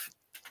up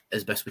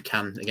as best we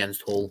can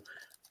against Hull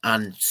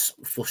and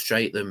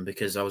frustrate them,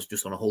 because I was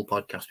just on a Hull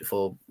podcast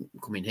before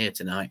coming here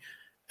tonight,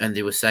 and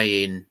they were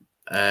saying,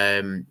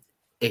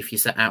 if you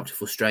set out to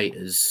frustrate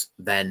us,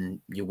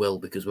 then you will,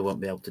 because we won't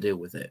be able to deal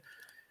with it.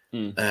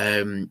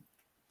 And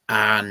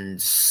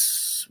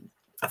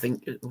I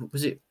think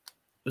was it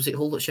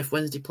Hull that Sheff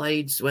Wednesday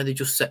played, where they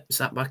just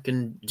sat back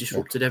and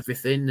disrupted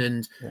everything,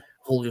 and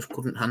Hull just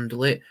couldn't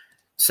handle it.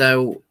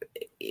 So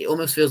it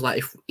almost feels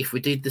like if we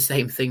did the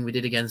same thing we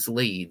did against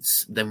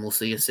Leeds, then we'll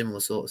see a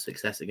similar sort of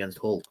success against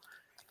Hull.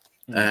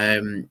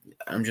 I'm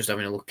just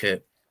having a look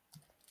at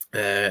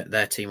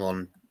their team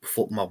on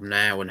FootMob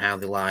now and how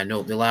they line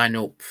up. They line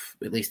up,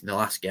 at least in the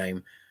last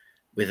game,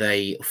 with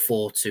a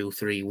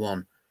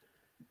 4-2-3-1.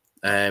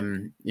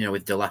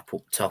 With Delap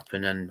up top,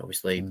 and then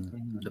obviously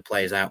the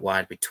players out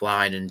wide with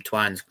Twine, and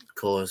Twine's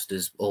caused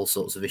us all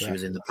sorts of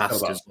issues in the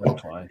past as well.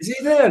 Is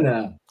he there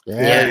now?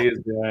 Yeah. He is,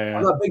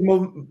 yeah. Well,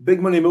 that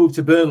big money move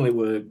to Burnley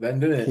work then,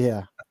 didn't it?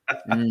 Yeah.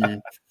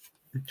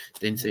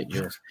 Didn't it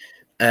just?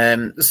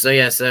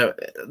 So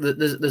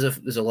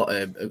there's a lot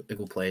of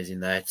good players in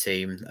their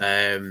team,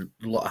 a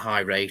lot of high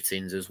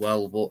ratings as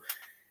well. But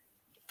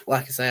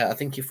like I say, I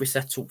think if we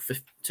set up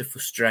to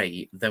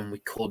frustrate, then we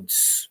could,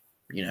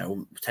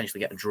 potentially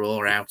get a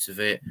draw out of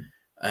it.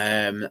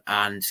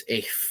 And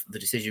if the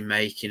decision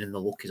making and the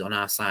luck is on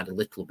our side a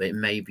little bit,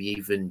 maybe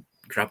even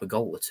grab a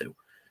goal or two.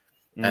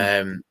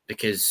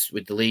 Because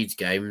with the Leeds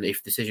game,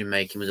 if decision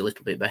making was a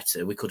little bit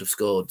better, we could have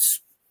scored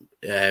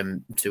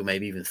 2,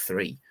 maybe even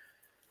 3.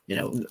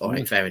 All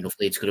right, fair enough.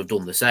 Leeds could have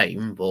done the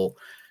same, but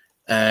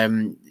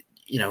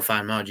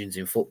fine margins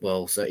in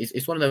football. So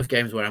it's one of those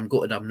games where I'm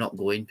gutted I'm not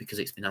going because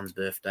it's my nan's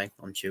birthday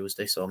on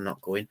Tuesday, so I'm not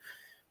going.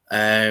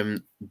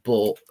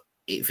 But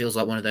it feels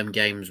like one of them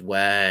games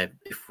where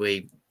if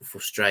we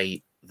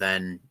frustrate,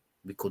 then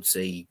we could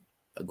see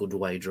a good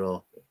away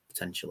draw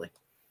potentially.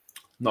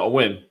 Not a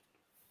win.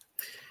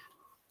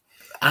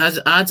 I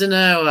don't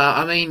know.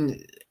 I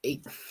mean,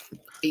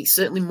 it's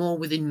certainly more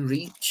within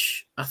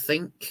reach, I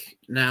think,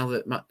 now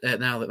that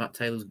Matt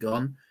Taylor's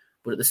gone.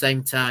 But at the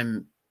same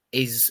time,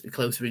 is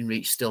closer in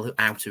reach still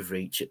out of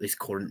reach at this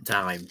current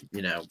time?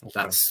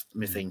 That's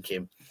me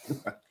thinking.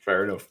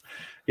 Fair enough.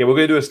 Yeah, we're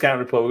going to do a scout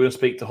report. We're going to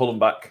speak to Hull and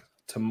back.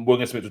 We're going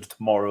to speak to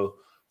tomorrow,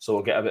 so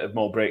we'll get a bit of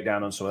more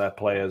breakdown on some of their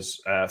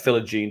players.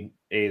 Philogene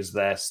is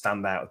their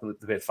standout.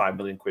 They paid £5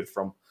 million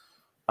from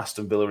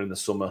Aston Villa in the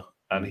summer,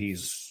 and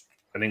he's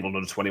an England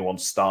under-21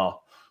 star.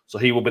 So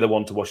he will be the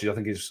one to watch. I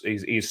think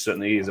he's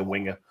certainly a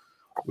winger.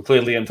 We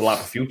played Liam Delap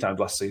a few times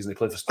last season. He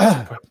played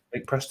for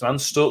Preston and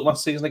Stoke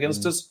last season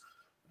against us.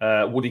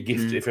 Woody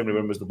gifted, if anyone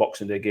remembers the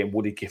Boxing Day game,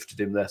 Woody gifted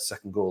him their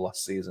first goal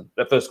last season.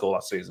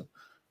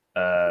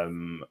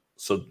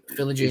 So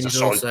Philogene is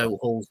also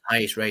Hull's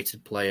highest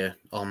rated player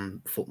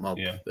on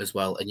FootMob as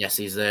well. And yes,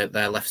 he's their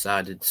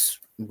left-sided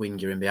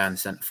winger and behind the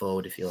centre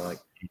forward, if you like.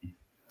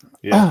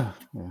 Yeah.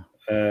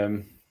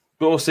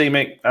 But we'll see,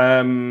 Mick.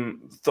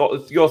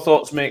 Your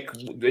thoughts, Mick?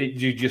 Do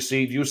you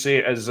see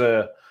it as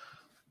a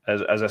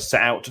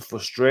set out to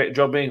frustrate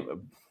Jobby?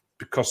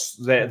 Because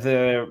they're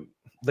going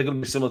to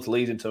be similar to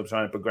Leeds in terms of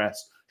trying to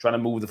progress, trying to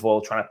move the ball,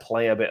 trying to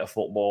play a bit of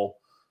football.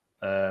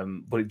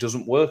 But it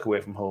doesn't work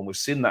away from home. We've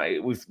seen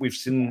that. We've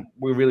seen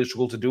we really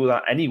struggle to do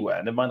that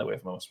anywhere, never mind away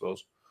from home, I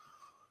suppose.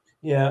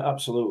 Yeah,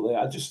 absolutely.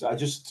 I just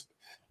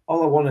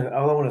all I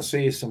want to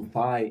see is some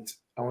fight.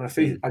 I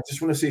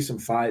just want to see some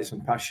fight,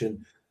 some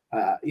passion.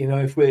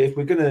 If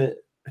we're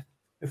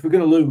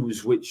gonna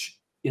lose, which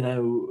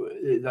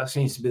that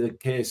seems to be the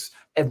case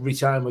every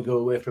time we go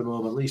away from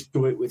home, at least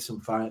do it with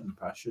some fight and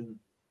passion,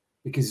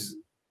 because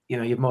you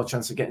have more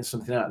chance of getting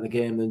something out of the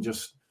game than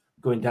just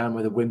going down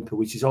with a whimper,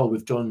 which is all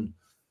we've done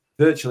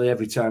virtually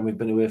every time we've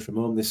been away from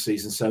home this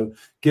season. So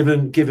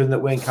given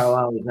that Wayne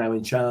Carlisle is now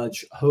in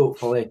charge,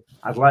 hopefully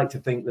I'd like to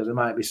think that there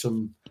might be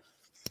some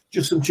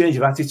change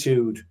of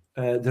attitude.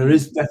 There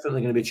is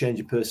definitely going to be a change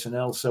of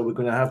personnel. So we're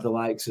going to have the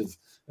likes of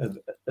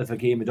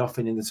Agim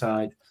Odoffin in the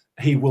side.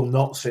 He will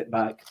not sit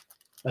back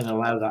and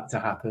allow that to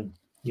happen.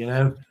 We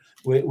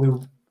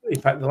in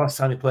fact, the last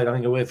time he played, I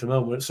think, away from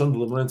home, we were at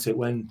Sunderland, weren't it,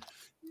 when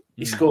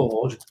he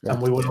scored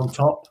and we were on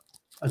top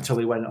until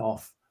he went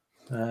off.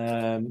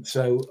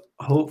 So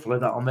hopefully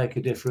that'll make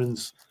a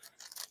difference.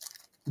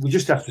 We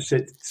just have to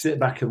sit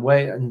back and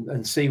wait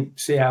and see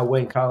how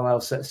Wayne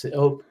Carlisle sets it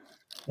up.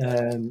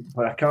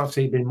 But I can't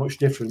see it being much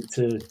different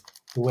to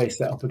the way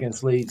set up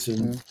against Leeds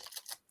and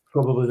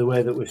probably the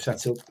way that we've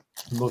set up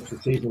most of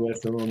the season away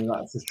from home, and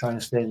that's just trying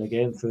to stay in the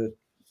game for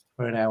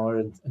an hour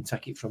and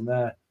take it from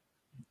there.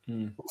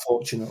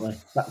 Unfortunately,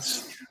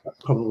 that's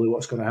probably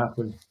what's going to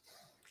happen.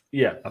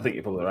 Yeah, I think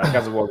you're probably right.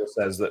 Gazawaga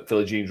says that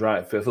Philogene's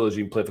right.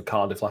 Philogene played for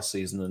Cardiff last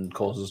season and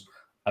causes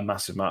a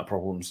massive amount of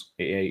problems.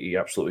 He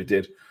absolutely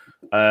did.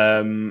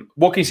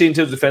 What can you see in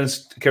terms of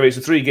defence? Okay, it's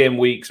a 3-game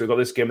week, so we've got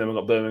this game, then we've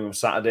got Birmingham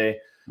Saturday.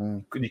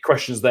 Your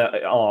questions there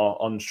are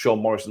on Sean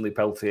Morrison, Lee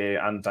Peltier,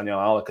 and Daniel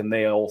Alec, and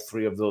they all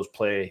 3 of those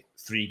play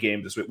 3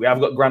 games this week. We have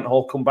got Grant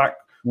Hall come back,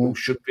 who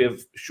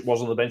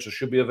was on the bench, or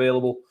should be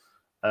available.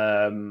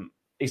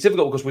 It's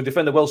difficult because we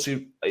defend well, so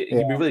you'd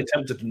be really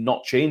tempted to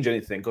not change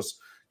anything because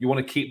you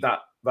want to keep that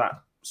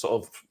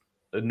sort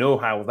of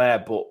know-how there,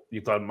 but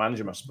you've got to manage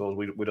them, I suppose.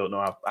 We don't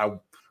know how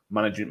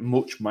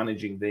much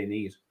managing they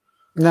need.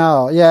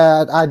 No,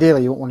 yeah,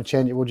 ideally you wouldn't want to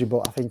change it, would you?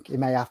 But I think you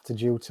may have to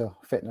due to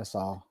fitness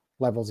or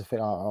levels of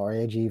fitness or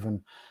age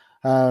even.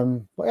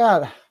 But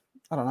yeah,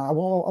 I don't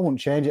know. I wouldn't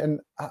change it.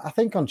 And I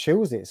think on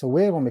Tuesday, it's a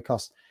weird one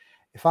because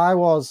if I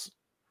was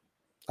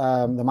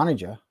the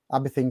manager,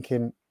 I'd be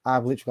thinking,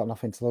 I've literally got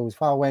nothing to lose.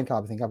 If I Wayne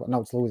Carver think I've got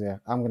nothing to lose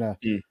here, I'm going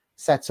to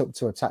set up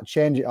to attack,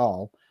 change it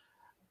all,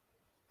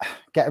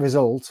 get a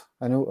result.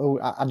 And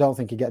I don't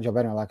think he'd get a job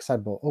anyway, like I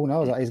said, but who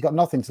knows? He's got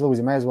nothing to lose.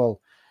 He may as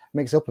well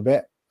mix up a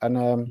bit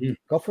and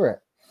go for it.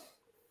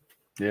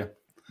 Yeah.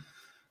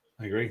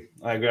 I agree.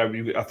 I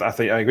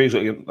think I agree. He's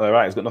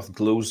right. He's got nothing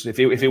to lose. If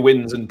he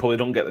wins and probably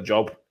don't get the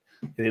job,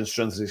 he then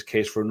strengthens his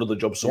case for another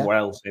job somewhere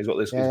else. He's got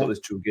this. He's got these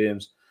 2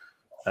 games.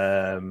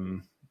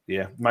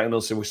 Mike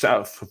Mills said we set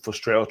out for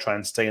straight or try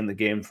and stay in the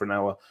game for an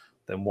hour.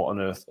 Then what on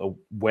earth?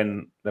 What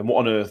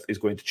on earth is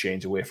going to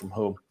change away from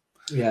home?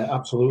 Yeah,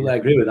 absolutely. I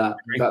agree with that.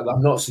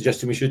 I'm not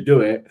suggesting we should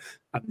do it.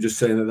 I'm just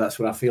saying that that's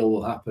what I feel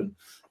will happen.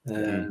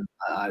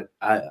 I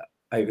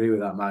agree with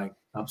that, Mike.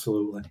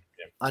 Absolutely.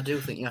 I do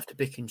think you have to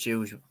pick and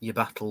choose your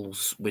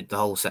battles with the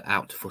whole set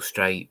out to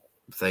frustrate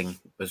thing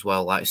as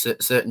well. Like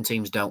certain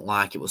teams don't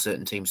like it, but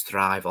certain teams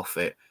thrive off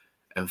it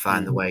and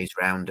find the ways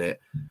around it.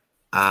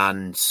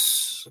 And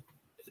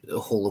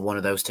Hull are one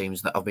of those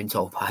teams that I've been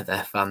told by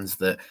their fans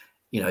that,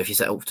 if you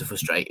set up to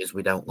frustrate us,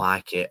 we don't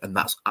like it, and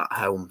that's at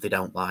home. They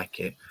don't like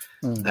it.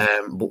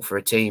 But for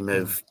a team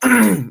of,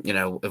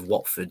 of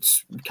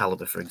Watford's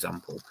calibre, for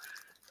example,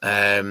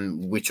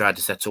 we tried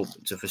to set up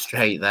to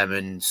frustrate them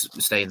and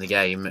stay in the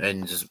game,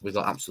 and we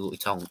got absolutely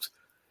tonked.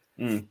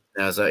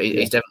 So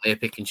it's definitely a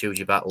pick and choose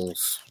your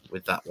battles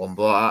with that one.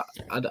 But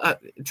I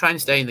try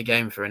and stay in the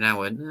game for an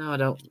hour. No, I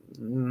don't.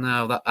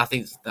 No, I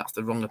think that's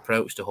the wrong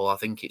approach to Hull. I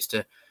think it's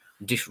to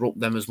disrupt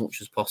them as much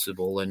as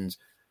possible, and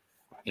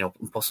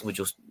possibly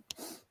just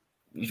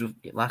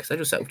like I said,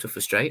 just set up to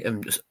frustrate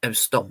them, just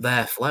stop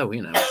their flow.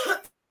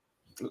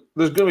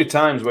 There's going to be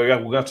times where we're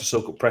going to have to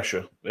soak up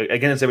pressure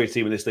against every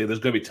team in this league. There's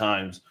going to be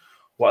times.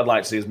 What I'd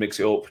like to see is mix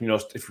it up.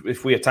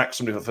 If we attack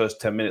somebody for the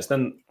first 10 minutes,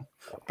 then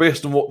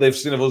based on what they've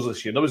seen of us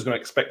this year, nobody's going to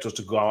expect us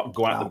to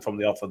go at them from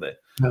the off of there.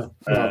 No,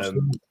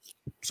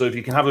 so if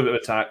you can have a bit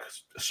of attack,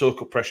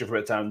 soak up pressure for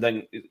a time,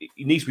 then it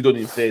needs to be done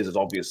in phases,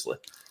 obviously.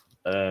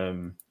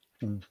 One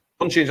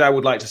change I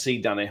would like to see,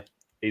 Danny,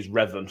 is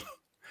Revan.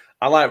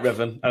 I like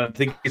Revan, and I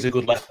think he's a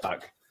good left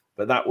back.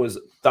 But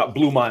that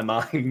blew my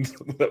mind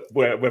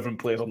where Revan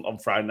played on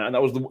Friday night, and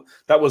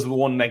that was the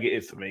one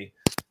negative for me.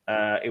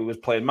 It was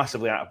playing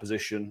massively out of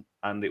position,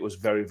 and it was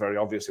very, very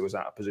obvious it was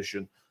out of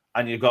position.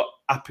 And you've got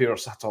Appiah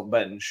sat on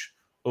bench,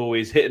 who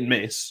is hit and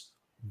miss,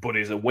 but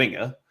he's a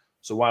winger.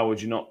 So why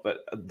would you not?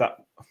 But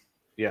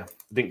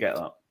didn't get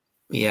that.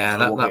 Yeah,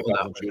 that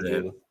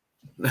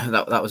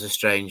was a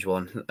strange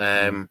one.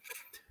 I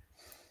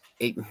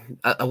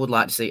would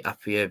like to see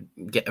Appiah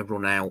get a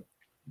run out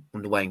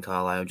under Wayne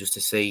Carlisle just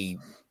to see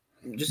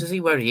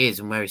where he is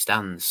and where he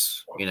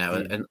stands.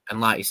 And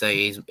like you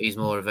say, he's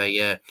more of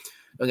a.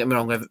 Don't get me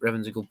wrong,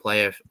 Revan's a good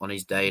player on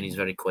his day and he's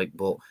very quick,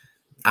 but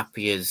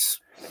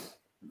Appiah's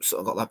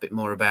sort of got that bit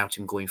more about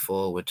him going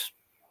forward,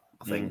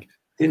 I think.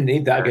 Didn't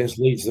need that against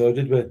Leeds, though,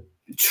 did we?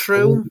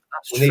 True.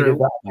 We needed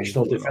that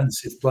additional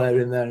defensive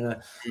player in there. And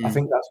I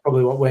think that's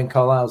probably what Wayne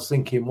Carlisle's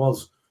thinking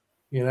was,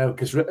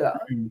 because with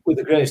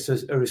the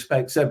greatest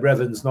respect, Seb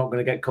Revan's not going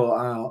to get caught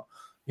out,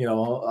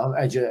 on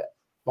edge of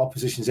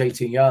opposition's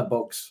 18-yard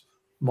box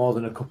more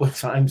than a couple of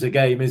times a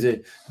game, is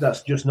it?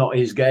 That's just not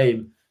his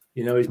game.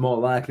 He's more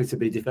likely to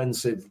be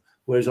defensive,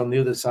 whereas on the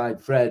other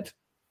side, Fred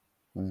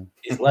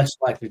is less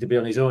likely to be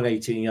on his own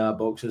 18-yard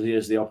box as he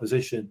is the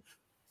opposition.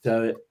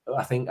 So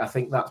I think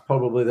that's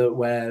probably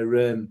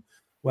where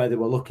they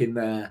were looking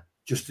there,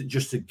 just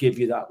to give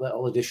you that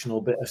little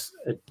additional bit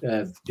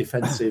of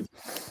defensive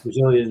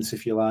resilience,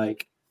 if you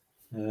like.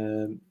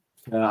 I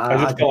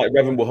just felt like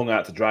Revan were hung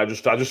out to dry. I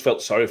just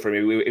felt sorry for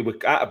him. He was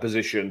out of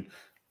position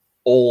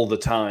all the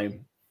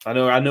time. I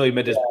know. He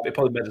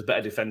probably made us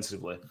better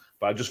defensively,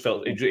 but I just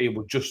felt he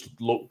would just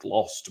looked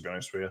lost, to be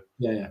honest with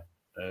you.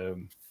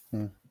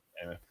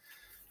 Anyway,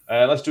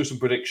 let's do some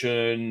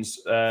predictions.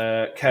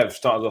 Kev,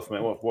 start us off,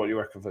 mate. What do you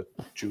reckon for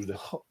Tuesday?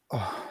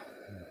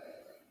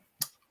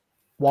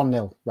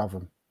 1-0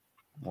 Rotherham.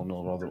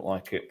 1-0 Rotherham,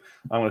 like it.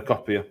 I'm going to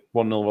copy you.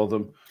 1-0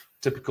 Rotherham.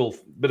 Typical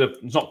bit of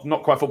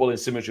not quite football in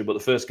symmetry, but the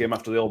first game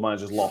after the old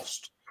manager's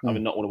lost,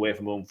 having not won away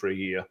from home for a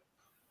year,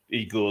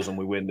 he goes and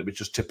we win. It was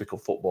just typical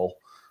football.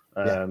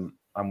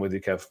 I'm with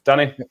you, Kev.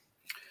 Danny?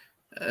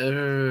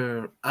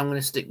 I'm going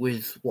to stick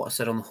with what I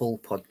said on the Hull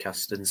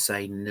podcast and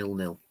say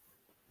 0-0.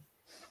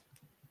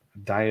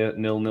 Dire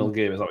 0-0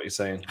 game, is that what you're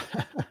saying?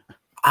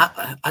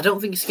 I don't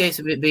think it's a case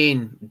of it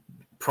being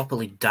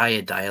properly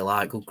dire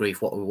like good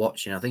grief what we're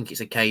watching. I think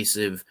it's a case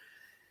of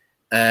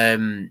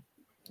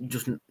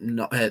just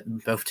not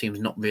both teams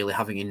not really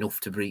having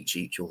enough to breach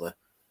each other.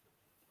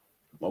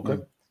 Okay.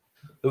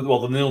 Well,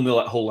 the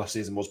 0-0 at Hull last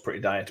season was pretty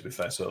dire, to be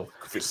fair. So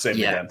if it's the same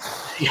again,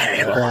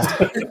 yes,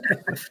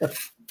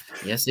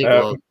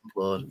 it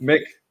was.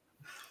 Mick,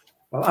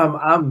 well,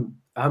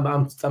 I'm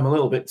a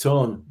little bit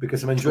torn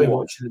because I'm enjoying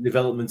watching the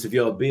development of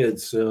your beard.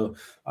 So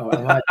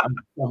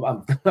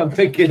I'm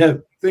thinking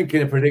of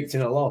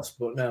predicting a loss,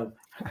 but no,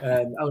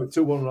 I'm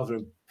 2-1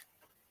 Rotherham.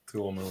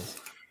 2-1.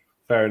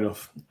 Fair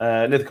enough.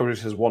 Nathan Coventry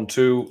says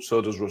 1-2.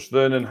 So does Russ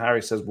Vernon.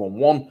 Harry says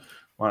 1-1.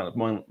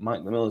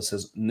 Mike Miller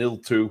says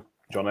 0-2.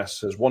 John S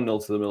says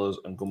 1-0 to the Millers,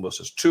 and Gumbo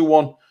says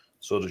 2-1.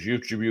 So does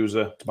YouTube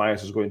user.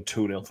 Tobias is going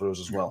 2-0 for us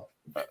as well.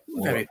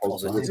 Very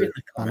positive.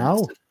 I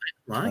know.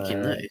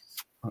 Liking that.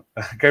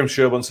 Graham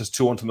Sherburn says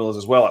 2-1 to Millers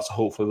as well. That's a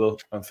hopefully though.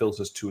 And Phil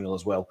says 2-0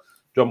 as well.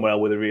 John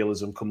Well with the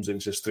realism comes in,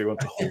 says 3-1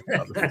 to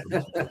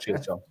Hull.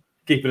 Cheers, John.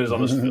 Keeping us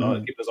honest, keeping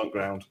us on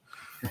ground.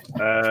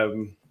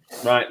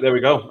 Right, there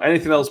we go.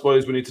 Anything else,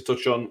 boys, we need to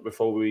touch on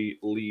before we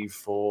leave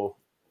for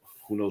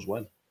who knows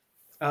when?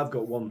 I've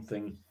got one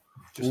thing.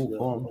 Just a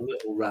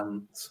little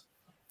rant.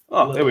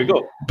 Oh, there we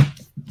go.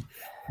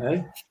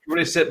 Hey?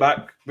 Everybody sit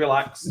back,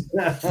 relax.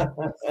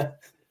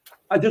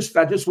 I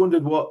just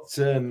wondered what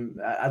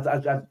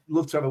I'd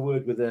love to have a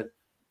word with the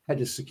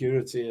head of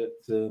security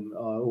at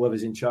or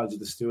whoever's in charge of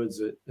the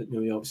stewards at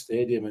New York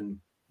Stadium and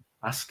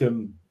ask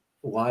them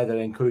why they're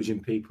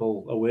encouraging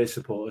people, away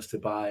supporters, to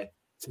buy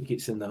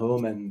tickets in the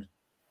home end.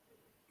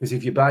 Because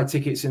if you buy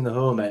tickets in the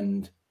home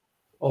end,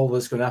 all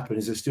that's going to happen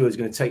is the steward's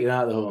going to take you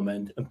out of the home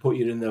end and put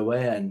you in the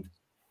away end,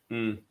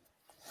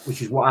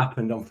 which is what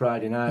happened on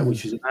Friday night,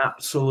 which is an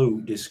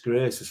absolute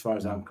disgrace as far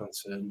as I'm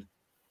concerned.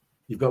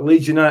 You've got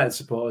Leeds United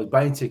supporters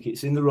buying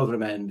tickets in the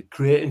Rotherham end,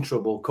 creating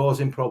trouble,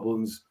 causing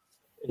problems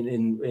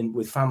in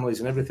with families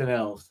and everything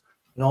else.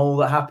 And all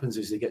that happens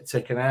is they get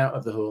taken out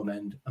of the home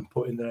end and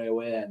put in their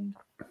away end.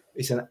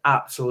 It's an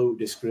absolute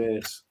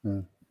disgrace.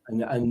 And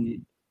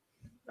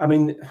I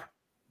mean,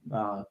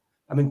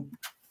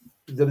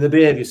 the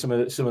behaviour some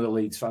of the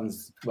Leeds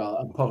fans, well,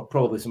 and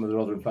probably some of the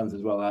Rotherham fans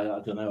as well. I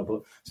don't know,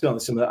 but certainly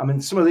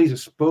some of these are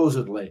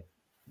supposedly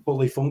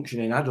fully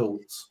functioning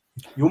adults.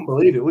 You wouldn't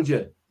believe it, would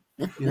you?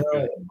 You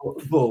know,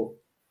 but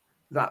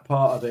that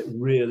part of it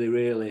really,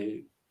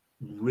 really,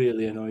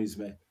 really annoys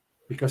me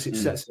because it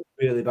sets a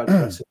really bad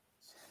precedent.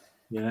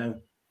 You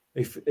know,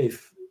 if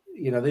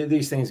you know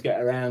these things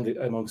get around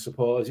among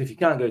supporters, if you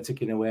can't go a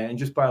ticket away and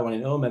just buy one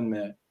in home end,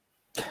 mate,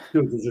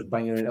 you'll just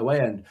bang it in away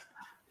end.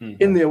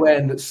 In the away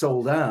end that's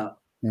sold out,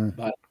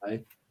 by the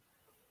way.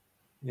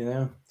 You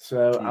know,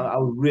 so I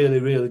was really,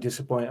 really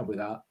disappointed with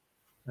that.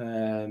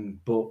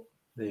 But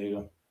there you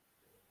go.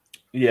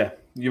 Yeah,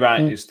 you're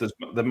right. It's the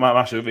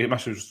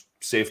massive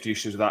safety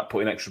issues with that.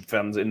 Putting extra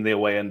fans in the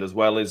away end as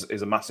well is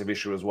a massive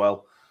issue as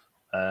well.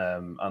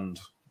 And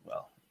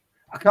well,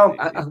 I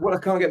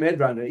can't get my head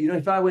around it. You know,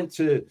 if I went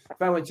to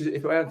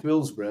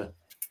Hillsborough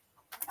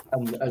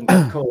and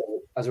got caught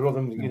as a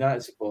Rotherham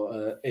United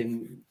supporter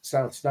in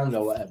South Stand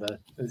or whatever,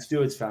 and the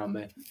stewards found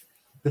me,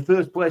 the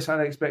first place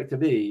I'd expect to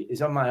be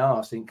is on my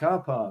arse in car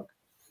park.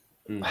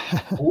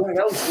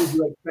 Where else would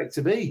you expect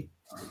to be?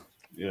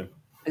 Yeah.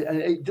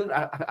 And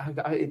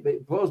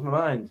it blows my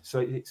mind. So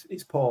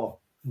it's poor,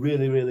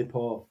 really, really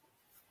poor.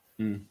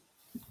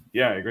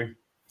 Yeah, I agree.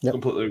 Yep.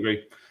 Completely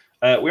agree.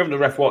 We haven't done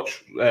ref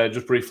watch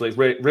just briefly.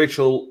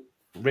 Rachel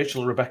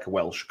Rebecca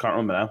Welsh. Can't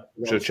remember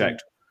now. Should have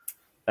checked.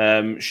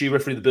 She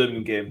refereed the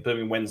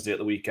Birmingham Wednesday at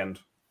the weekend,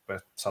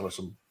 where sadly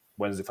some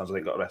Wednesday fans I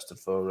think got arrested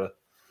for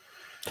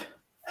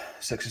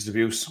sexist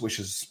abuse, which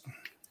is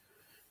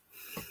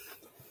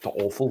not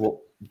awful,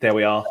 but there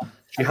we are.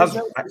 She has.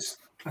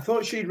 I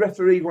thought she'd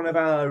refereed one of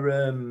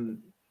our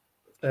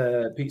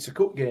Pizza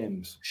Cup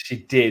games. She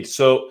did.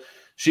 So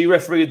she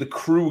refereed the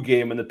Crew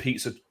game and the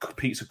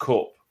Pizza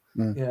Cup.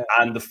 Yeah.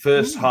 And the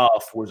first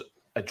half was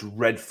a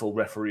dreadful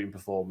refereeing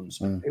performance.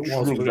 It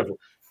was dreadful.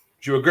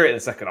 She was great in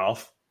the second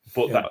half,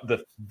 but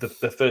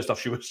the first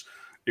half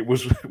it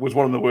was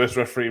one of the worst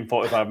refereeing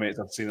 45 minutes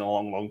I've seen in a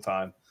long, long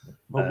time.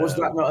 Well, was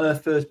that not her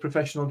first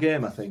professional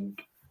game? I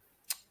think.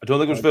 I don't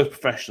think it was first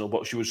professional,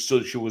 but she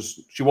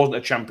wasn't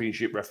a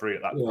championship referee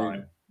at that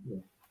time. Yeah.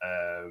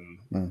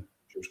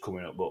 She was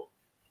coming up, but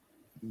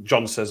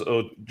John says,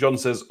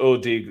 "Oh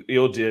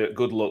dear,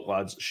 good luck,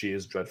 lads. She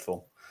is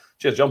dreadful."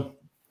 Cheers, John.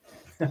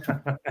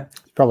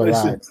 Probably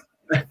right.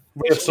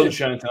 We have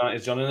sunshine tonight,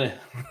 is John, isn't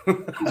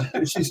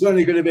it? She's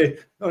only going to be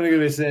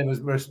the same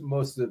as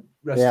most of the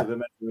rest of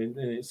them,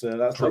 so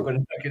that's not going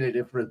to make any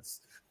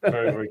difference.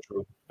 Very, very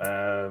true.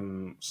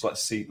 So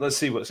let's see how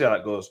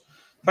that goes.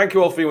 Thank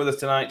you all for being with us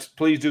tonight.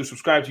 Please do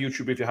subscribe to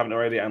YouTube if you haven't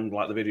already, and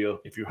like the video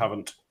if you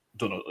haven't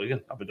done it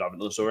again. I've done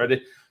this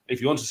already.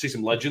 If you want to see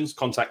some legends,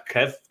 contact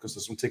Kev because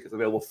there's some tickets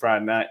available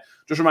Friday night.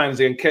 Just remind us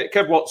again,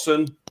 Kev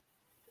Watson,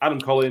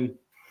 Adam Collin.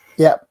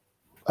 Yeah.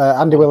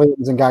 Andy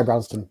Williams and Guy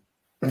Branston.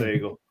 There you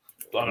go.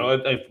 I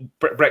know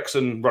Brex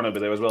and Ron over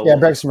there as well. Yeah,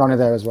 Brex and Ron are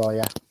there as well.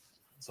 Yeah.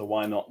 So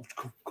why not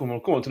come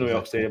on to New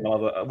York Stadium?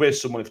 We'll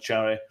raise some money for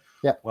charity.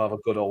 Yeah, we'll have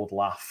a good old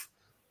laugh.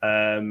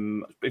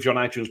 If you're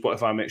on iTunes,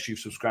 Spotify, make sure you've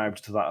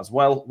subscribed to that as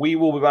well. We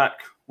will be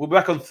back. We'll be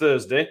back on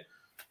Thursday,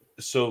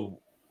 so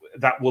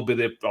that will be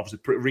the obviously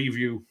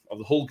review of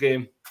the whole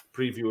game,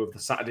 preview of the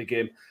Saturday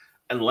game,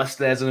 unless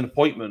there's an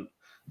appointment.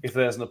 If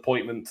there's an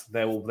appointment,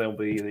 there'll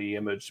be the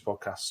emergency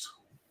podcast.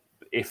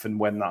 If and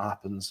when that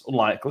happens,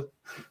 unlikely,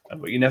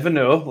 but you never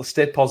know. Let's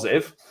stay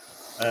positive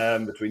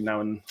between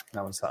now and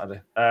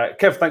Saturday.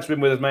 Kev, thanks for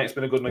being with us, mate. It's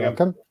been a good one again.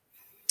 Welcome.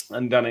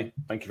 And Danny,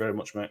 thank you very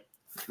much, mate.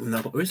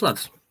 No worries,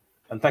 lads.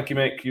 And thank you,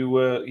 Mick. You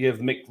have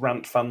the Mick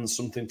Rant fans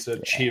something to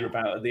cheer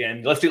about at the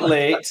end. Left it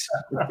late,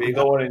 but you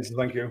got one in, so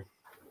thank you.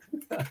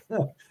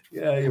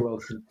 Yeah, you're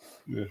welcome.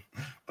 Yeah.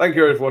 Thank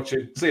you for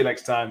watching. See you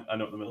next time.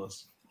 And up the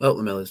Millers. Up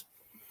the Millers.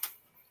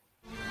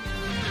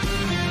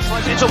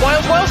 Into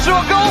Wales through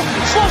a goal,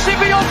 slots it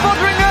beyond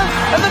Foderingham,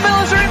 and the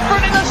Millers are in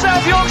front in the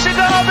South Yorkshire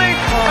derby.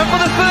 And for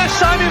the first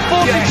time in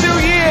 42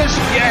 years,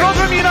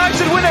 Rotherham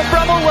United win at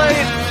Bramall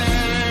Lane.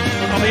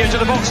 On the edge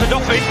of the box for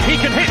Doffin, he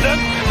can hit them,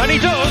 and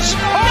he does.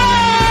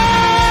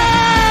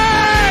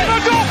 The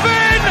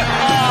Doffin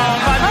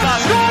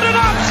has scored an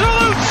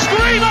absolute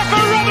screamer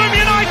for Rotherham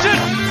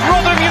United.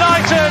 Rotherham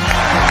United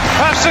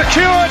have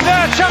secured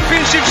their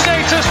championship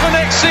status for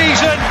next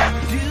season.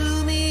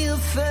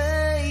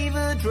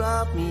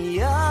 Drop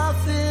me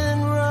off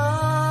in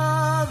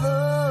Rotherham.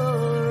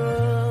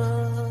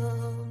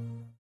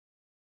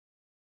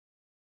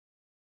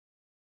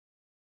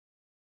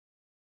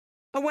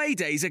 Away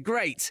days are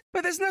great,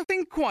 but there's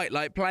nothing quite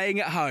like playing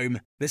at home.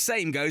 The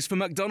same goes for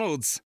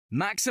McDonald's.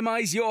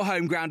 Maximise your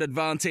home ground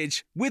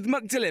advantage with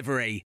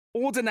McDelivery.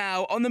 Order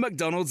now on the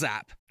McDonald's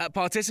app. At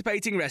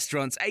participating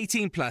restaurants,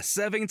 18 plus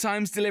serving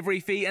times,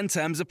 delivery fee and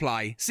terms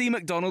apply. See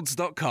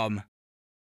mcdonalds.com.